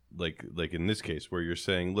in this case, where you're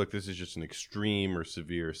saying, look, this is just an extreme or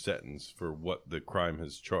severe sentence for what the crime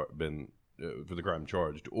has been for the crime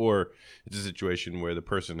charged, or it's a situation where the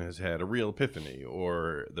person has had a real epiphany,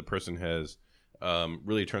 or the person has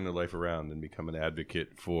really turned their life around and become an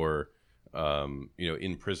advocate for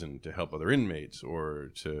in prison to help other inmates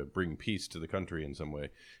or to bring peace to the country in some way.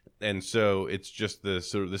 And so it's just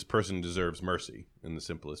this person deserves mercy in the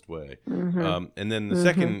simplest way. And then the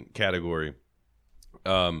second category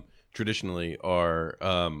traditionally are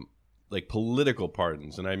like political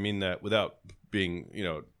pardons. And I mean that without being,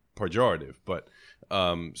 pejorative, but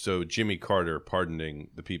so Jimmy Carter pardoning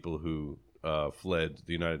the people who fled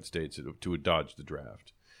the United States to dodge the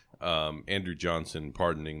draft. Andrew Johnson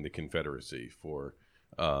pardoning the Confederacy for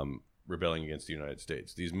rebelling against the United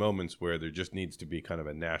States. These moments where there just needs to be kind of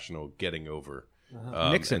a national getting over.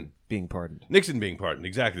 Nixon being pardoned. Nixon being pardoned,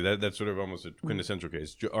 exactly. That's sort of almost a quintessential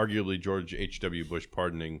case. Arguably, George H.W. Bush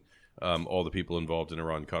pardoning all the people involved in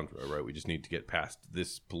Iran-Contra, right? We just need to get past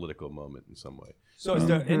this political moment in some way. So is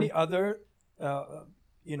there any other,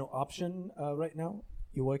 option right now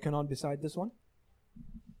you're working on beside this one?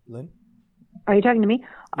 Lynn? Are you talking to me?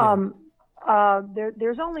 Yeah.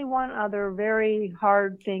 There's only one other very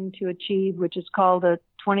hard thing to achieve, which is called a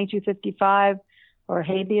 2255 or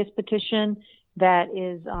habeas petition. That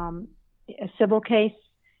is a civil case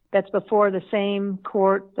that's before the same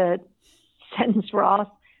court that sentenced Ross,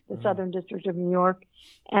 the Southern District of New York.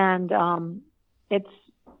 And it's,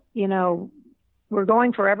 we're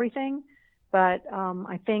going for everything, but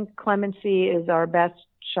I think clemency is our best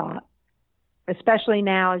shot, especially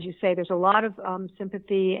now, as you say, there's a lot of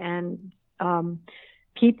sympathy and a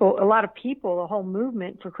lot of people, a whole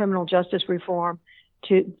movement for criminal justice reform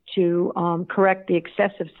to correct the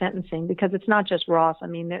excessive sentencing, because it's not just Ross. I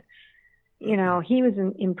mean, he was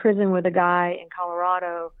in prison with a guy in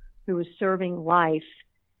Colorado who was serving life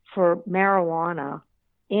for marijuana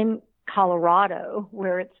in Colorado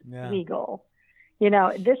where it's legal.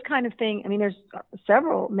 This kind of thing. I mean, there's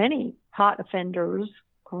many pot offenders,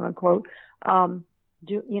 quote unquote,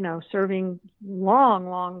 serving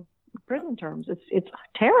long prison terms. It's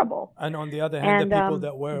terrible. And on the other hand, the people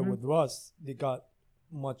that were with Ross, they got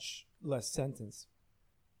much less sentence,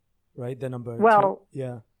 right? The number two.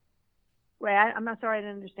 Yeah. Wait, I'm not sorry, I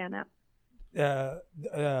didn't understand that.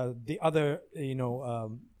 The other,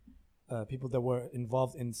 people that were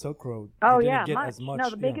involved in Silk Road. Oh, didn't get as much. No,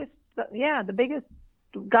 the biggest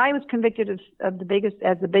guy was convicted of the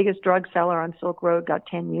biggest drug seller on Silk Road got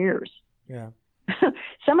 10 years. Yeah.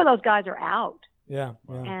 Some of those guys are out. Yeah.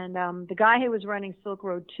 And the guy who was running Silk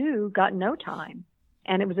Road 2 got no time.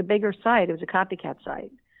 And it was a bigger site. It was a copycat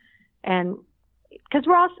site. And because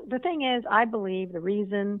Ross, the thing is, I believe the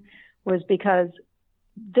reason was because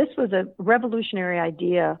this was a revolutionary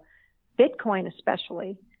idea. Bitcoin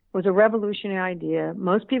especially was a revolutionary idea.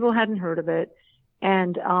 Most people hadn't heard of it.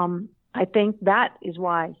 And I think that is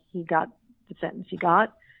why he got the sentence he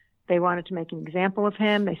got. They wanted to make an example of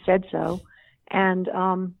him. They said so. And,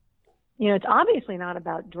 it's obviously not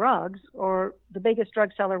about drugs, or the biggest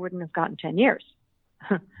drug seller wouldn't have gotten 10 years.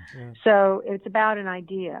 So it's about an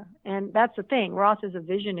idea. And that's the thing. Ross is a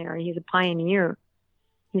visionary. He's a pioneer.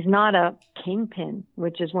 He's not a kingpin,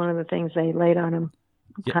 which is one of the things they laid on him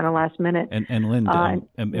kind of last minute. And Lynn,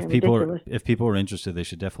 if people are interested, they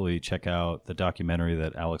should definitely check out the documentary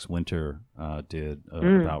that Alex Winter did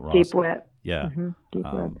about Ross. Deep Wet. Yeah. Deep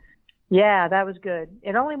Wet. Yeah, that was good.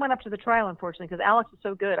 It only went up to the trial, unfortunately, because Alex is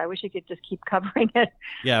so good. I wish he could just keep covering it.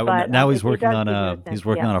 Yeah, but, now he's working on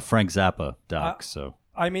a Frank Zappa doc. So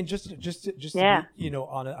I mean, just to be,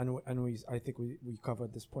 on it, and I think we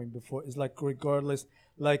covered this point before. Is like, regardless,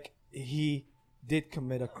 like, he did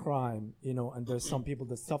commit a crime, and there's some people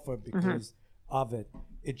that suffer because of it.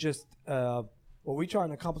 It just what we try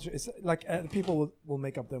and accomplish is like people will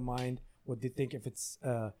make up their mind what they think, if it's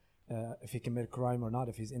if he committed a crime or not,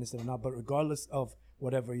 if he's innocent or not. But regardless of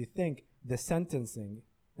whatever you think, the sentencing,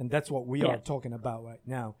 and that's what we are talking about right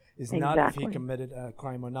now, is not if he committed a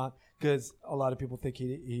crime or not, because a lot of people think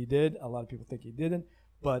he did, a lot of people think he didn't.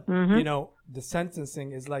 But the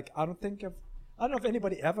sentencing is like, I don't know if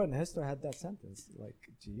anybody ever in history had that sentence. Like,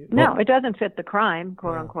 do you? No, it doesn't fit the crime,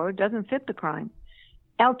 quote unquote. It doesn't fit the crime.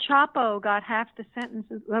 El Chapo got half the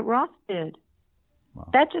sentences that Ross did. Wow.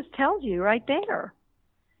 That just tells you right there.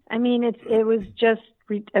 I mean, it was just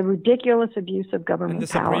a ridiculous abuse of government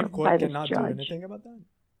power. And the Supreme Court cannot do anything about that?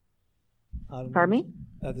 Pardon me?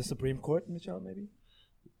 The Supreme Court, Michelle, maybe?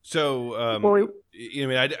 So,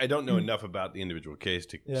 I don't know enough about the individual case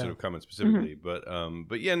to sort of comment specifically, but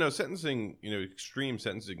sentencing, extreme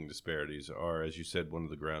sentencing disparities are, as you said, one of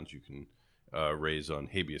the grounds you can raise on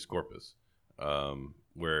habeas corpus,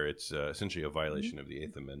 where it's essentially a violation of the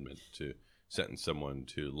Eighth Amendment to sentence someone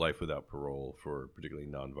to life without parole for particularly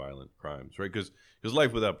nonviolent crimes, right? Because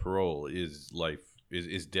life without parole is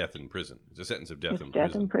death in prison. It's a sentence of death in prison.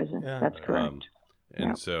 Death in prison. Yeah. That's correct.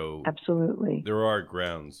 And so absolutely, there are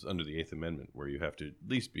grounds under the Eighth Amendment where you have to at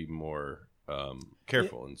least be more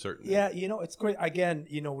careful and certain. Yeah, it's great. Again,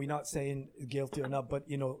 we're not saying guilty or not, but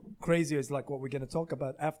crazier is like what we're going to talk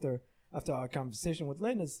about after our conversation with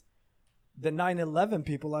Lynn is the 9/11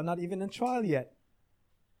 people are not even in trial yet.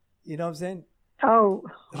 You know what I'm saying? Oh,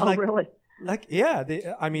 really? Like, yeah.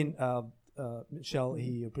 Michelle,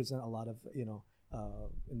 he represents a lot of,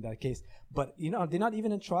 in that case. But, they're not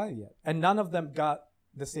even in trial yet. And none of them got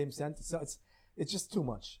the same sentence. So it's just too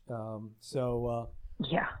much.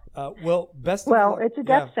 Yeah. Well, best. Well, of luck. it's a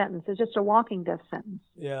death sentence. It's just a walking death sentence.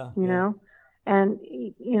 Yeah. You know, and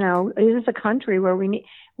you know, it is a country where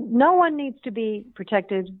no one needs to be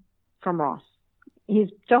protected from Ross. He's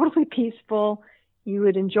totally peaceful. You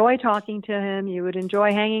would enjoy talking to him. You would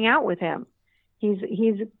enjoy hanging out with him. He's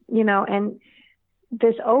you know, and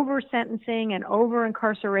this over sentencing and over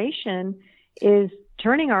incarceration is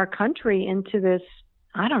turning our country into this,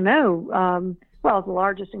 I don't know, well, the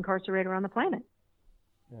largest incarcerator on the planet.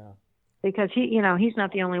 Yeah. Because he's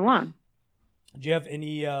not the only one. Do you have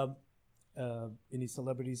any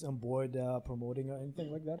celebrities on board promoting or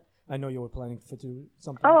anything like that? I know you were planning to do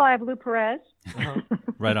something. Oh, I have Lou Perez. Uh-huh.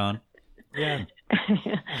 Right on. Yeah.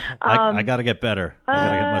 I got to get better. I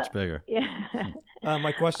got to get much bigger. Yeah.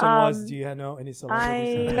 My question was, do you know any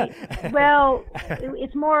celebrities? Well,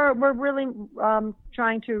 it's more, we're really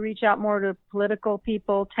trying to reach out more to political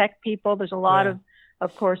people, tech people. There's a lot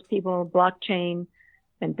of course, people, blockchain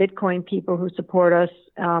and Bitcoin people who support us,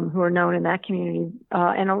 who are known in that community.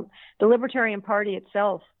 And the Libertarian Party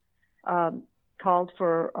itself called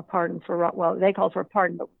for a pardon they called for a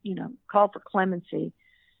pardon, but, called for clemency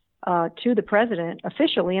to the president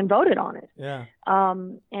officially and voted on it. Yeah.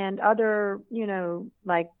 And other,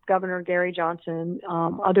 like Governor Gary Johnson,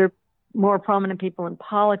 other more prominent people in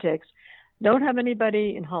politics don't have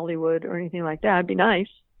anybody in Hollywood or anything like that. It'd be nice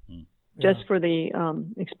just for the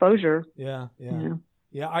exposure. Yeah. Yeah. You know?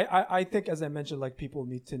 Yeah. I think, as I mentioned, like, people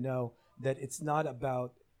need to know that it's not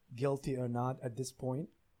about guilty or not at this point.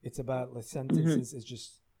 It's about the sentences is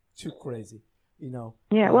just too crazy.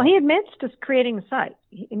 Yeah, well, he admits to creating the site.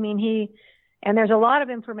 And there's a lot of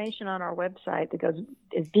information on our website that goes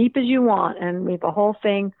as deep as you want, and we have a whole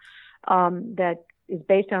thing that is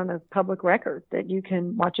based on the public record that you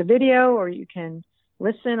can watch a video or you can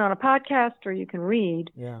listen on a podcast or you can read.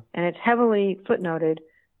 Yeah. And it's heavily footnoted,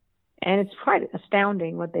 and it's quite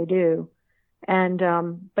astounding what they do. And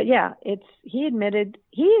but yeah, he admitted,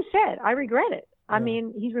 he said, I regret it. Yeah. I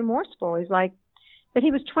mean, he's remorseful. He's like, but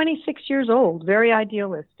he was 26 years old, very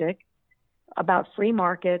idealistic about free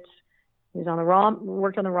markets. He was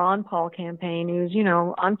worked on the Ron Paul campaign. He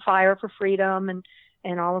was, on fire for freedom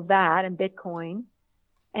and all of that and Bitcoin.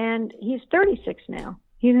 And he's 36 now.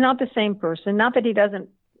 He's not the same person. Not that he doesn't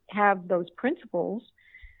have those principles,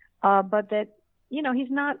 but that, he's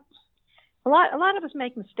not. A lot of us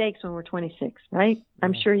make mistakes when we're 26, right? Yeah.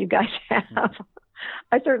 I'm sure you guys have.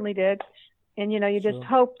 I certainly did. And, you just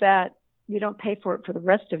hope that you don't pay for it for the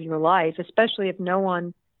rest of your life, especially if there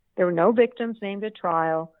were no victims named at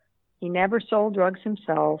trial. He never sold drugs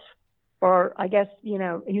himself, or I guess, he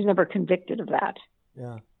was never convicted of that.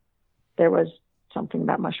 Yeah. There was something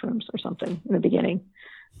about mushrooms or something in the beginning,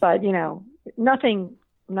 but, nothing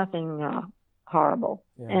horrible.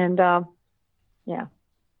 Yeah. And, yeah.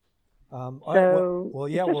 So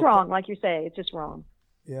it's just wrong. Like you say, it's just wrong.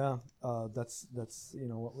 Yeah. That's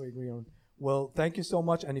what we agree on. Well, thank you so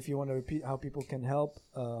much. And if you want to repeat how people can help,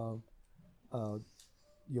 your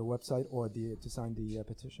website or to sign the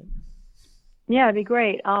petition. Yeah, it'd be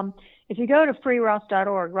great. If you go to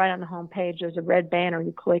freeross.org, right on the home page, there's a red banner.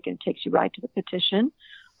 You click and it takes you right to the petition.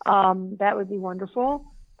 That would be wonderful.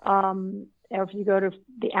 Or if you go to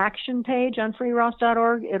the action page on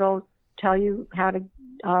freeross.org, it'll tell you how to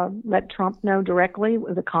let Trump know directly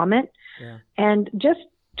with a comment. Yeah. And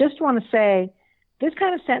just want to say, this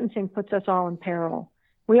kind of sentencing puts us all in peril.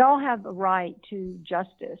 We all have a right to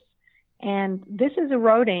justice, and this is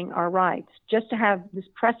eroding our rights just to have this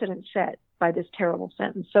precedent set by this terrible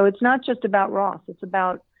sentence. So it's not just about Ross; it's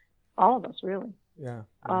about all of us, really. Yeah.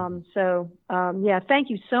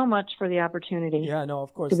 Thank you so much for the opportunity. Yeah, no,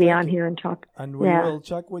 of course. To be on here and talk. And we will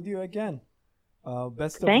check with you again.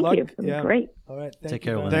 Best of luck. Thank you. It was great. All right. Take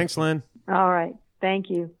care, Lynn. Thanks, Lynn. All right.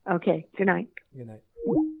 Thank you. Okay. Good night. Good night.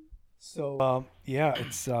 So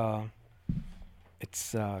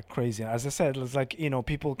it's crazy. As I said, it's like,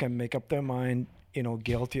 people can make up their mind,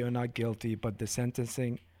 guilty or not guilty, but the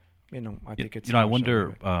sentencing, I think it's. I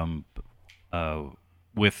wonder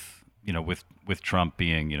with Trump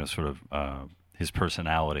being, sort of his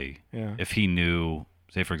personality, if he knew,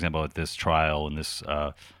 say for example, at this trial and this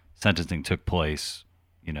sentencing took place,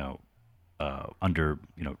 under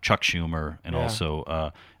Chuck Schumer and also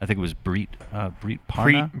I think it was Preet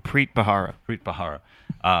Bharara. Preet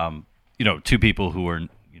Bharara. Two people who are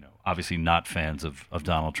obviously not fans of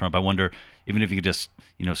Donald Trump. I wonder, even if you could just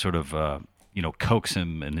sort of coax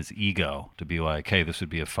him in his ego to be like, hey, this would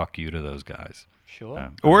be a fuck you to those guys.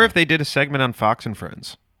 Sure. Or if they did a segment on Fox and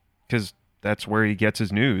Friends, because that's where he gets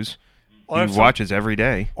his news. Or if watches every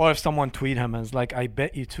day. Or if someone tweet him and is like, "I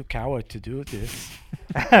bet you too coward to do this."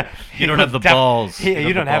 You don't have the balls.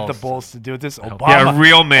 You don't have the balls to do this. Yeah, Obama, a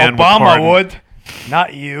real man would Obama pardon. would,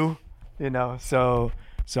 not you. You know. So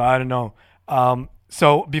I don't know.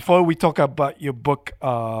 So before we talk about your book,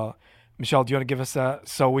 Michelle, do you want to give us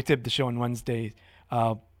so we taped the show on Wednesday,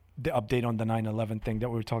 the update on the 9/11 thing that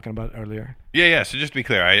we were talking about earlier. Yeah. So just to be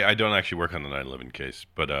clear, I don't actually work on the 9/11 case,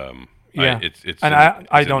 but Yeah, it's and in-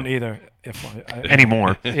 I it's don't in- either.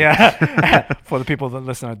 Anymore. Yeah, for the people that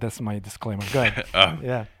listen, that's my disclaimer. Go ahead.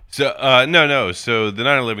 Yeah. So no. So the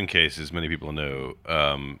 9/11 case, as many people know,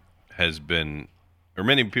 has been, or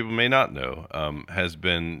many people may not know, has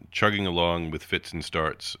been chugging along with fits and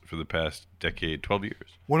starts for the past decade, 12 years.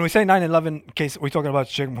 When we say 9/11 case, we're talking about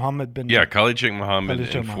Sheikh Mohammed bin. Yeah, Khalid Sheikh Mohammed Khalid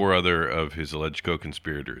Sheikh and Mohammed. 4 other of his alleged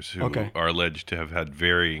co-conspirators who Okay. are alleged to have had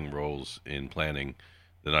varying roles in planning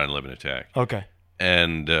the 9/11 attack. Okay.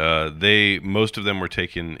 And most of them were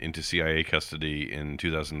taken into CIA custody in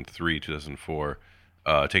 2003, 2004,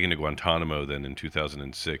 taken to Guantanamo then in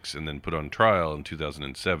 2006, and then put on trial in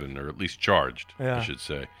 2007, or at least charged, Yeah. I should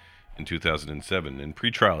say, in 2007. And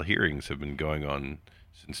pretrial hearings have been going on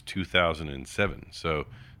since 2007. So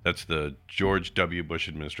that's the George W. Bush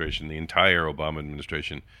administration, the entire Obama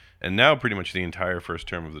administration, and now pretty much the entire first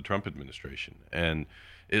term of the Trump administration. And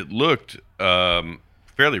it looked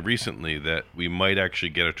fairly recently that we might actually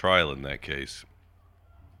get a trial in that case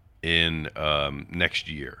in next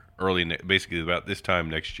year, basically about this time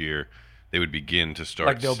next year. They would begin to start.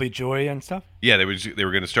 Like there'll be jury and stuff. Yeah, they were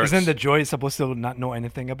going to start. Isn't the jury supposed to not know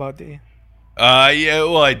anything about the? Yeah,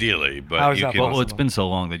 well, ideally, but How is you that can. possible? Well, it's been so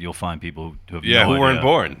long that you'll find people who have Yeah, no who weren't idea.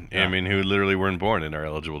 born. Yeah. I mean, who literally weren't born and are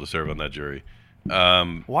eligible to serve on that jury.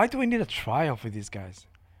 Why do we need a trial for these guys?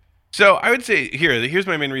 So I would say here's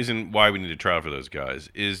my main reason why we need a trial for those guys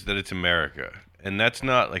is that it's America. And that's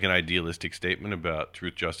not like an idealistic statement about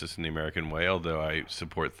truth, justice, and the American way, although I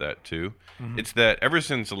support that too. It's that ever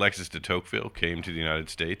since Alexis de Tocqueville came to the United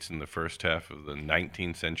States in the first half of the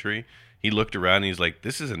 19th century, he looked around and he's like,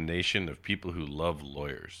 this is a nation of people who love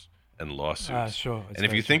lawyers and lawsuits. Sure. It's And if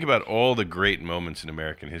very you think about all the great moments in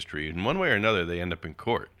American history, in one way or another, they end up in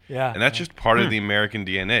court. Yeah, And that's yeah. just part of the American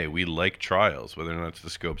DNA. We like trials, whether or not it's the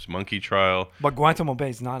Scopes Monkey trial. But Guantanamo Bay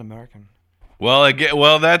is not American.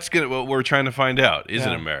 Well, that's what we're trying to find out. Is it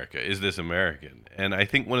Yeah. America? Is this American? And I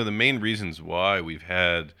think one of the main reasons why one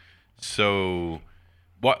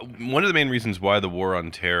of the main reasons why the war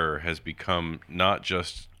on terror has become not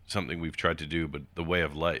just something we've tried to do, but the way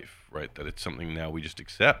of life, right? That it's something now we just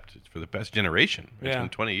accept. It's for the past generation. It's Yeah. been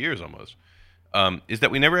 20 years almost. Is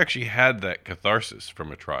that we never actually had that catharsis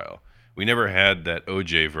from a trial. We never had that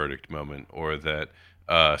OJ verdict moment or that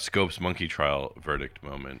Scopes Monkey trial verdict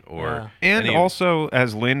moment or And any of- also,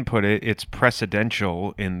 as Lynn put it, it's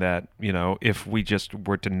precedential in that, if we just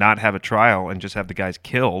were to not have a trial and just have the guys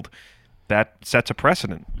killed, that sets a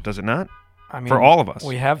precedent, does it not? I mean, For all of us.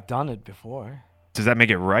 we have done it before Does that make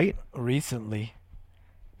it right? recently.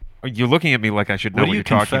 You're looking at me like I should know What what, are you you're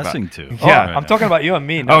talking confessing about. to? Yeah. Right I'm now? talking about you and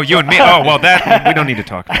me. Oh, you and me. Oh, well, that we don't need to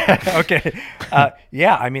talk about that. Okay.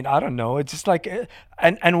 Yeah. I mean, I don't know. It's just like,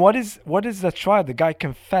 and what is the trial? The guy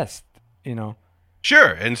confessed.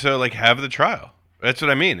 Sure, and so like have the trial. That's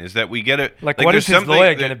what I mean. Is that we get it? Like what there's is his something lawyer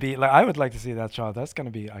that- going to be? Like, I would like to see that trial. That's going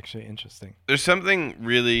to be actually interesting. There's something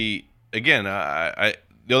really, again, I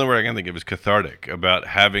the only word I can think of is cathartic about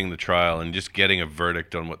having the trial and just getting a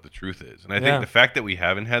verdict on what the truth is. And I Yeah. think the fact that we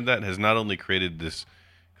haven't had that has not only created this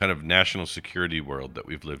kind of national security world that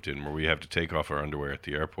we've lived in, where we have to take off our underwear at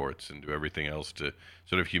the airports and do everything else to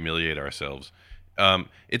sort of humiliate ourselves.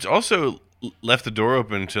 It's also left the door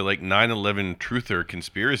open to like 9/11 truther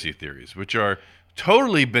conspiracy theories, which are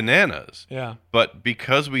totally bananas. Yeah. But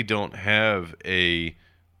because we don't have an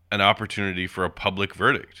opportunity for a public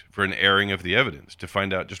verdict, for an airing of the evidence, to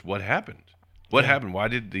find out just what happened. What happened? Why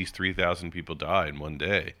did these 3,000 people die in one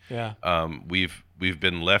day? Yeah. We've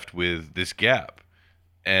been left with this gap,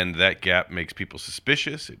 and that gap makes people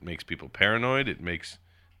suspicious. It makes people paranoid. It makes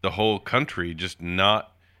the whole country just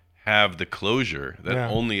not have the closure that Yeah.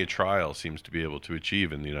 only a trial seems to be able to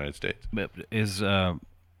achieve in the United States. But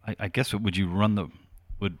I guess would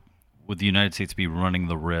the United States be running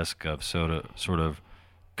the risk of sort of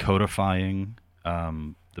codifying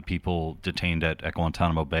the people detained at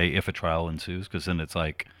Guantanamo Bay if a trial ensues? Because then it's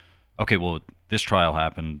like, okay, well, this trial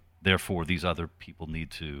happened, therefore these other people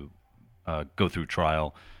need to go through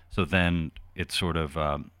trial. So then it sort of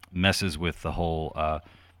messes with the whole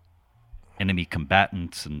enemy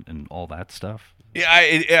combatants and all that stuff. Yeah,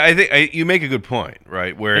 I think you make a good point,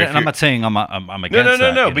 right? Where if And I'm you're- not saying I'm against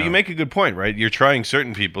no, that. but you make a good point, right? You're trying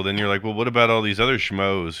certain people, then you're like, well, what about all these other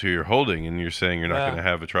schmoes who you're holding, and you're saying you're not going to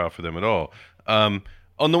have a trial for them at all? On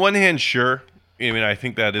the one hand, sure. I mean, I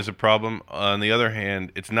think that is a problem. On the other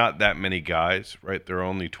hand, it's not that many guys, right? There are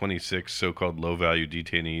only 26 so-called low-value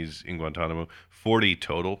detainees in Guantanamo, 40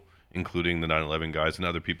 total, including the 9/11 guys and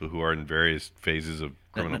other people who are in various phases of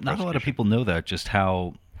criminal Not a lot of prosecution. people know that, just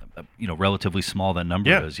how relatively small that number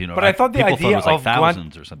Yeah. is. But I thought the people thought idea it was like of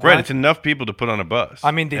thousands or something. Right, it's enough people to put on a bus.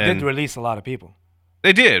 I mean, they And did release a lot of people.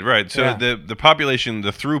 They did, right. So Yeah. the population,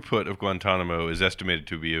 the throughput of Guantanamo is estimated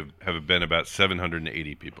to have been about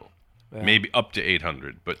 780 people. Yeah. Maybe up to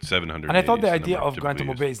 800, but 700. And I thought the idea of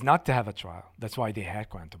Guantanamo Bay is not to have a trial. That's why they had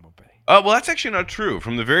Guantanamo Bay. Well, that's actually not true.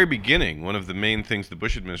 From the very beginning, one of the main things the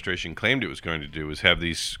Bush administration claimed it was going to do was have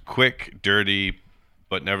these quick, dirty,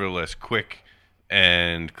 but nevertheless quick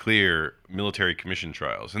and clear military commission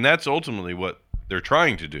trials. And that's ultimately what they're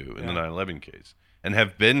trying to do in the 9/11 case and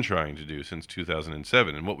have been trying to do since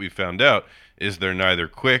 2007. And what we found out is they're neither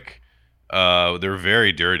quick, they're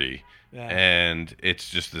very dirty. Yeah. And it's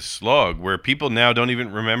just this slog where people now don't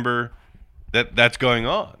even remember that that's going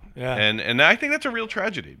on. Yeah. And I think that's a real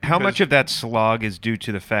tragedy. How because- much of that slog is due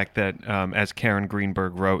to the fact that, as Karen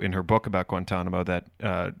Greenberg wrote in her book about Guantanamo, that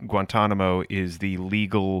Guantanamo is the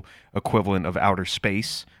legal equivalent of outer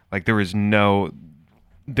space? Like it's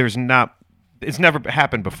never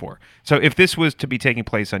happened before. So if this was to be taking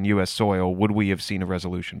place on U.S. soil, would we have seen a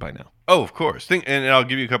resolution by now? Oh, of course. And I'll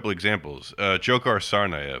give you a couple examples. Dzhokhar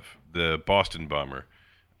Tsarnaev, the Boston bomber,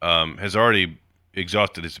 has already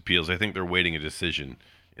exhausted his appeals. I think they're waiting a decision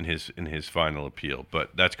in his final appeal,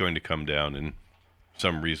 but that's going to come down in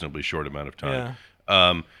some reasonably short amount of time.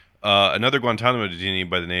 Another Guantanamo detainee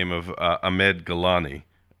by the name of Ahmed Galani,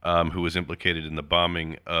 who was implicated in the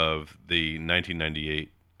bombing of the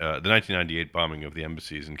 1998 bombing of the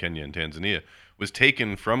embassies in Kenya and Tanzania, was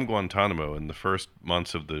taken from Guantanamo in the first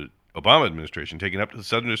months of the Obama administration, taken up to the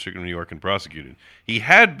Southern District of New York and prosecuted. He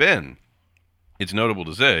had been, it's notable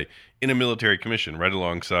to say, in a military commission right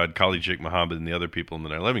alongside Khalid Sheikh Mohammed and the other people in the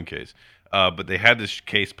 9/11 case. But they had this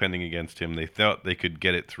case pending against him. They thought they could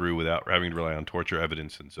get it through without having to rely on torture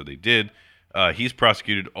evidence, and so they did. He's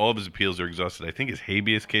prosecuted. All of his appeals are exhausted. I think his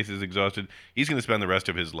habeas case is exhausted. He's going to spend the rest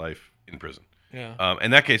of his life in prison. Yeah.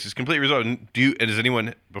 And that case is completely resolved. And does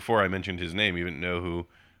anyone, before I mentioned his name, even know who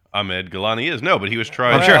Ahmed Galani is? No, but he was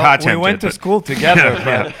tried. I'm sure Hatem we went did, to but- school together,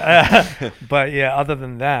 but yeah. Other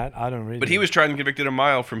than that, I don't really. But he was tried and convicted a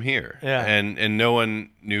mile from here. Yeah. And no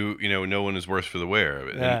one knew, no one is worse for the wear of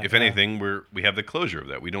it. Yeah, And if yeah. anything, we have the closure of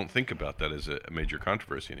that. We don't think about that as a major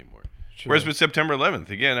controversy anymore. Whereas with September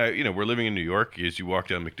 11th, again, we're living in New York. As you walk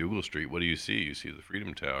down McDougal Street, what do you see? You see the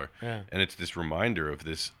Freedom Tower. Yeah. And it's this reminder of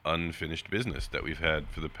this unfinished business that we've had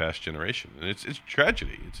for the past generation. And it's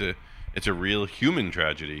tragedy. It's a real human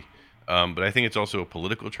tragedy. But I think it's also a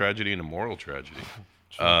political tragedy and a moral tragedy.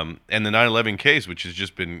 And the 9/11 case, which has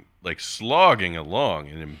just been like slogging along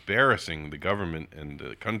and embarrassing the government and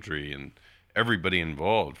the country and everybody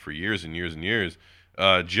involved for years and years and years,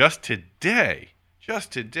 just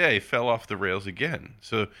today fell off the rails again.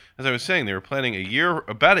 So as I was saying, they were planning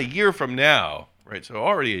about a year from now, right? So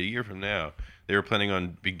already a year from now, they were planning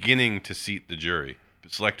on beginning to seat the jury,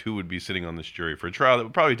 select who would be sitting on this jury for a trial that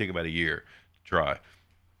would probably take about a year to try.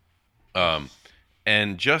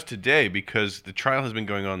 And just today, because the trial has been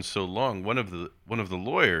going on so long, one of the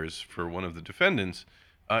lawyers for one of the defendants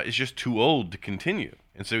is just too old to continue,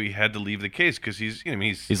 and so he had to leave the case because he's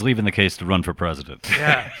leaving the case to run for president.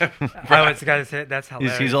 Yeah. I was gonna say that's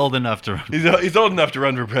hilarious. He's old enough to run. He's old enough to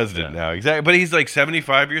run for president now, exactly. But he's like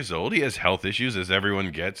 75 years old. He has health issues, as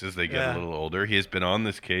everyone gets as they get a little older. He has been on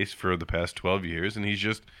this case for the past 12 years, and he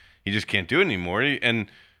just can't do it anymore.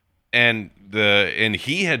 And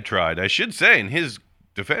he had tried. I should say, in his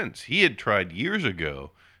defense, he had tried years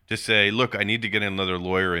ago to say, "Look, I need to get another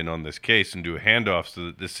lawyer in on this case and do a handoff so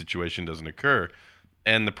that this situation doesn't occur."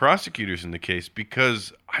 And the prosecutors in the case,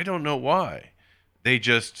 because I don't know why, they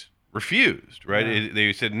just refused, right? Yeah.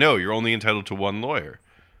 They said, no, you're only entitled to one lawyer.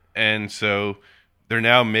 And so they're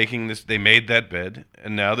now making this, they made that bed,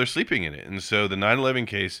 and now they're sleeping in it. And so the 9/11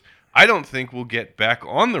 case, I don't think will get back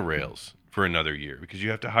on the rails for another year, because you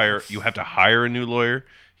have to hire a new lawyer.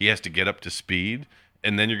 He has to get up to speed.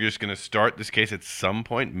 And then you're just going to start this case at some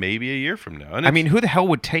point, maybe a year from now. And I mean, who the hell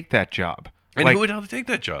would take that job? and who would have to take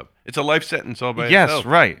that job? It's a life sentence all by itself. Yes,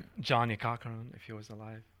 right. Johnny Cochran, if he was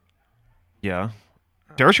alive. Yeah.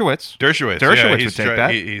 Dershowitz. Dershowitz Dershowitz he's would take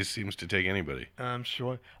that. He seems to take anybody. I'm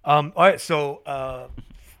sure. All right. So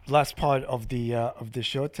last part of the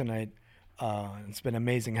show tonight. It's been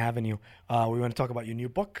amazing having you. We want to talk about your new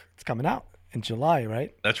book. It's coming out in July,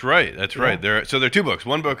 right? That's right. That's right. There are 2 books.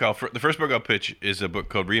 One book, the first book I'll pitch is a book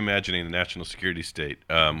called Reimagining the National Security State,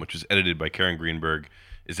 which was edited by Karen Greenberg.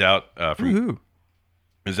 Is out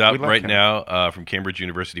right now from Cambridge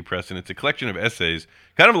University Press, and it's a collection of essays,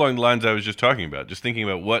 kind of along the lines I was just talking about, just thinking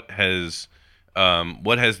about what has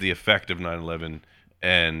the effect of 9/11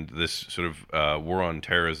 and this sort of war on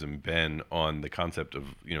terrorism been on the concept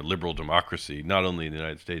of liberal democracy, not only in the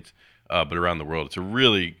United States but around the world. It's a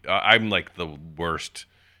really I'm like the worst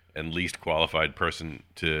and least qualified person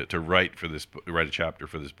to write a chapter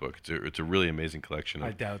for this book. It's a really amazing collection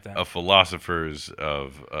of philosophers,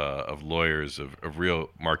 of lawyers, of real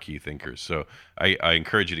marquee thinkers. So I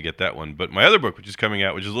encourage you to get that one. But my other book, which is coming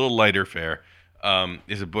out, which is a little lighter fare,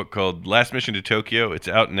 is a book called Last Mission to Tokyo. It's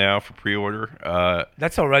out now for pre-order.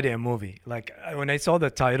 That's already a movie. Like when I saw the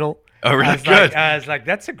title, really I was like,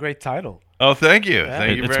 that's a great title. Oh, thank you. Yeah.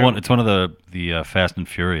 Thank you very much. It's one of the Fast and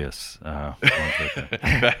Furious ones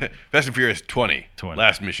Fast and Furious 20.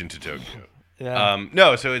 Last Mission to Tokyo. Yeah.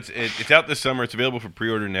 No, so it's out this summer. It's available for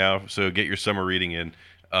pre-order now. So get your summer reading in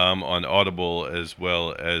on Audible as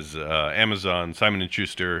well as Amazon. Simon &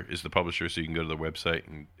 Schuster is the publisher, so you can go to the website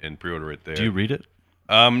and pre-order it there. Do you read it?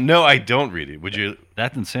 No, I don't read it. Would you?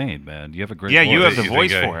 That's insane, man. You have a great voice. You have the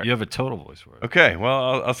voice for it. You have a total voice for it. Okay,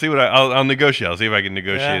 well, I'll see what I'll negotiate. I'll see if I can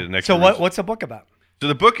negotiate it next. So what's the book about? So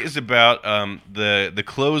the book is about the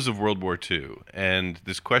close of World War II and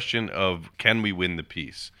this question of can we win the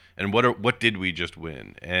peace and what did we just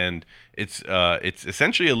win? And it's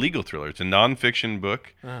essentially a legal thriller. It's a nonfiction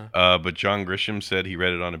book, but John Grisham said he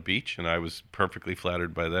read it on a beach, and I was perfectly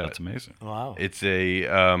flattered by that. That's amazing. Wow. It's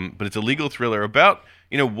but it's a legal thriller about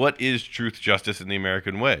what is truth, justice, and the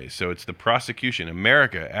American way. So it's the prosecution.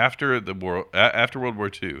 America after World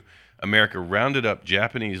War II, America rounded up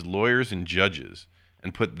Japanese lawyers and judges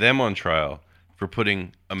and put them on trial for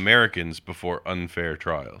putting Americans before unfair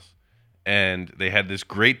trials. And they had this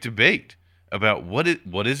great debate about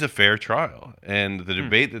what is a fair trial. And the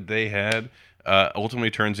debate that they had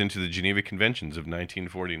ultimately turns into the Geneva Conventions of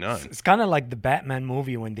 1949. It's kind of like the Batman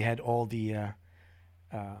movie when they had all the,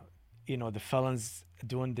 the felons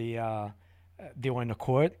doing they were in a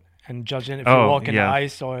court and judging if you walk in the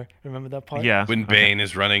ice, or remember that part? Yeah. When Bane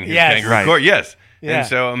is running his kangaroo court. Yes. Yeah. And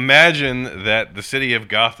so imagine that the city of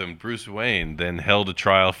Gotham, Bruce Wayne, then held a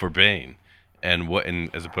trial for Bane. And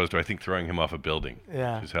as opposed to, I think, throwing him off a building,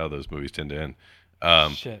 which is how those movies tend to end.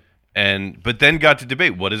 Shit. But then got to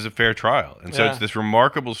debate what is a fair trial, and so it's this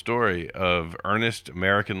remarkable story of earnest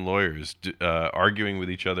American lawyers arguing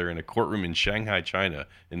with each other in a courtroom in Shanghai, China,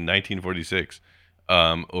 in 1946,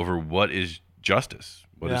 over what is justice,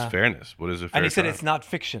 what is fairness, what is a fair trial. And he said it's not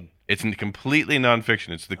fiction. It's completely nonfiction.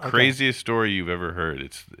 It's the craziest story you've ever heard.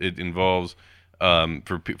 It involves.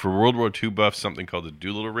 For World War II buffs, something called the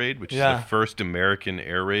Doolittle Raid, which is the first American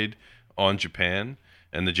air raid on Japan,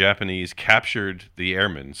 and the Japanese captured the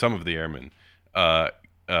airmen, some of the airmen,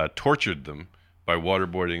 tortured them by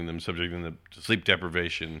waterboarding them, subjecting them to sleep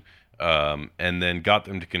deprivation, and then got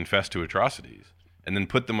them to confess to atrocities, and then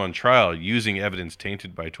put them on trial using evidence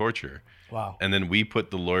tainted by torture. Wow. And then we put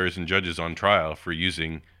the lawyers and judges on trial for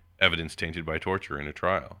using evidence tainted by torture in a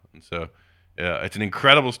trial. And so... yeah, it's an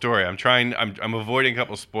incredible story. I'm avoiding a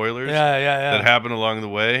couple spoilers that happen along the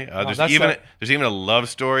way. There's even a love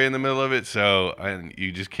story in the middle of it, so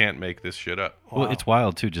you just can't make this shit up. Wow. Well, it's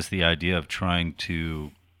wild too, just the idea of trying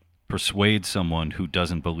to persuade someone who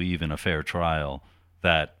doesn't believe in a fair trial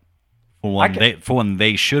that for one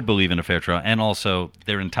they should believe in a fair trial, and also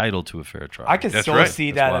they're entitled to a fair trial. I can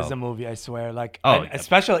see that as a movie, I swear.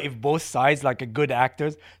 Especially if both sides are good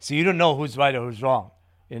actors, so you don't know who's right or who's wrong.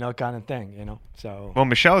 Kind of thing, So. Well,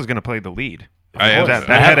 Michelle is going to play the lead. I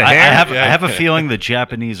have a feeling the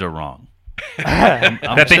Japanese are wrong.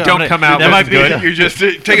 That they don't come out. That might be good. You're just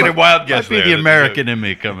taking a wild guess. Might be the American in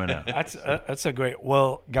me coming out. That's a great.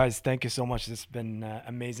 Well, guys, thank you so much. This has been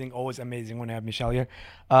amazing. Always amazing when I have Michelle here.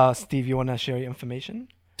 Steve, you want to share your information?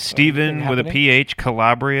 Steven with a PH,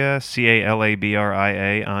 Calabria,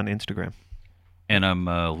 Calabria on Instagram. And I'm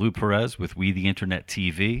Lou Perez with We the Internet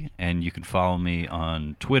TV, and you can follow me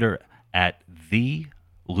on Twitter at the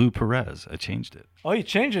Lou Perez. I changed it. Oh, you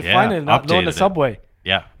changed it finally, not Lou on the subway.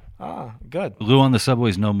 Yeah. Ah, good. Lou on the subway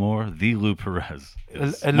is no more. The Lou Perez.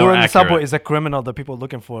 Lou on the subway is a criminal that people are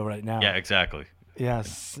looking for right now. Yeah, exactly.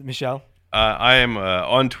 Yes, Michelle. I am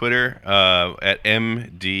on Twitter at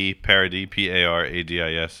MDParadis,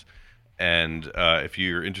 Paradis. And if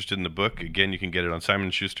you're interested in the book, again, you can get it on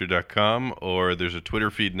simonschuster.com, or there's a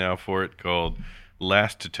Twitter feed now for it called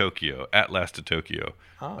Last to Tokyo, at Last to Tokyo.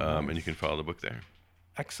 Nice. And you can follow the book there.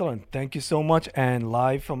 Excellent. Thank you so much. And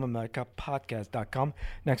live from AmericaPodcast.com.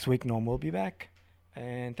 Next week, Norm will be back.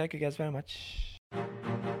 And thank you guys very much.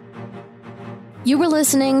 You were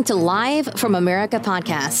listening to Live from America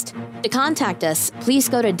podcast. To contact us, please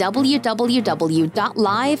go to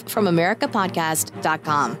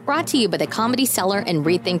www.livefromamericapodcast.com. Brought to you by the Comedy Cellar and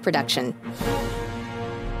Rethink Production.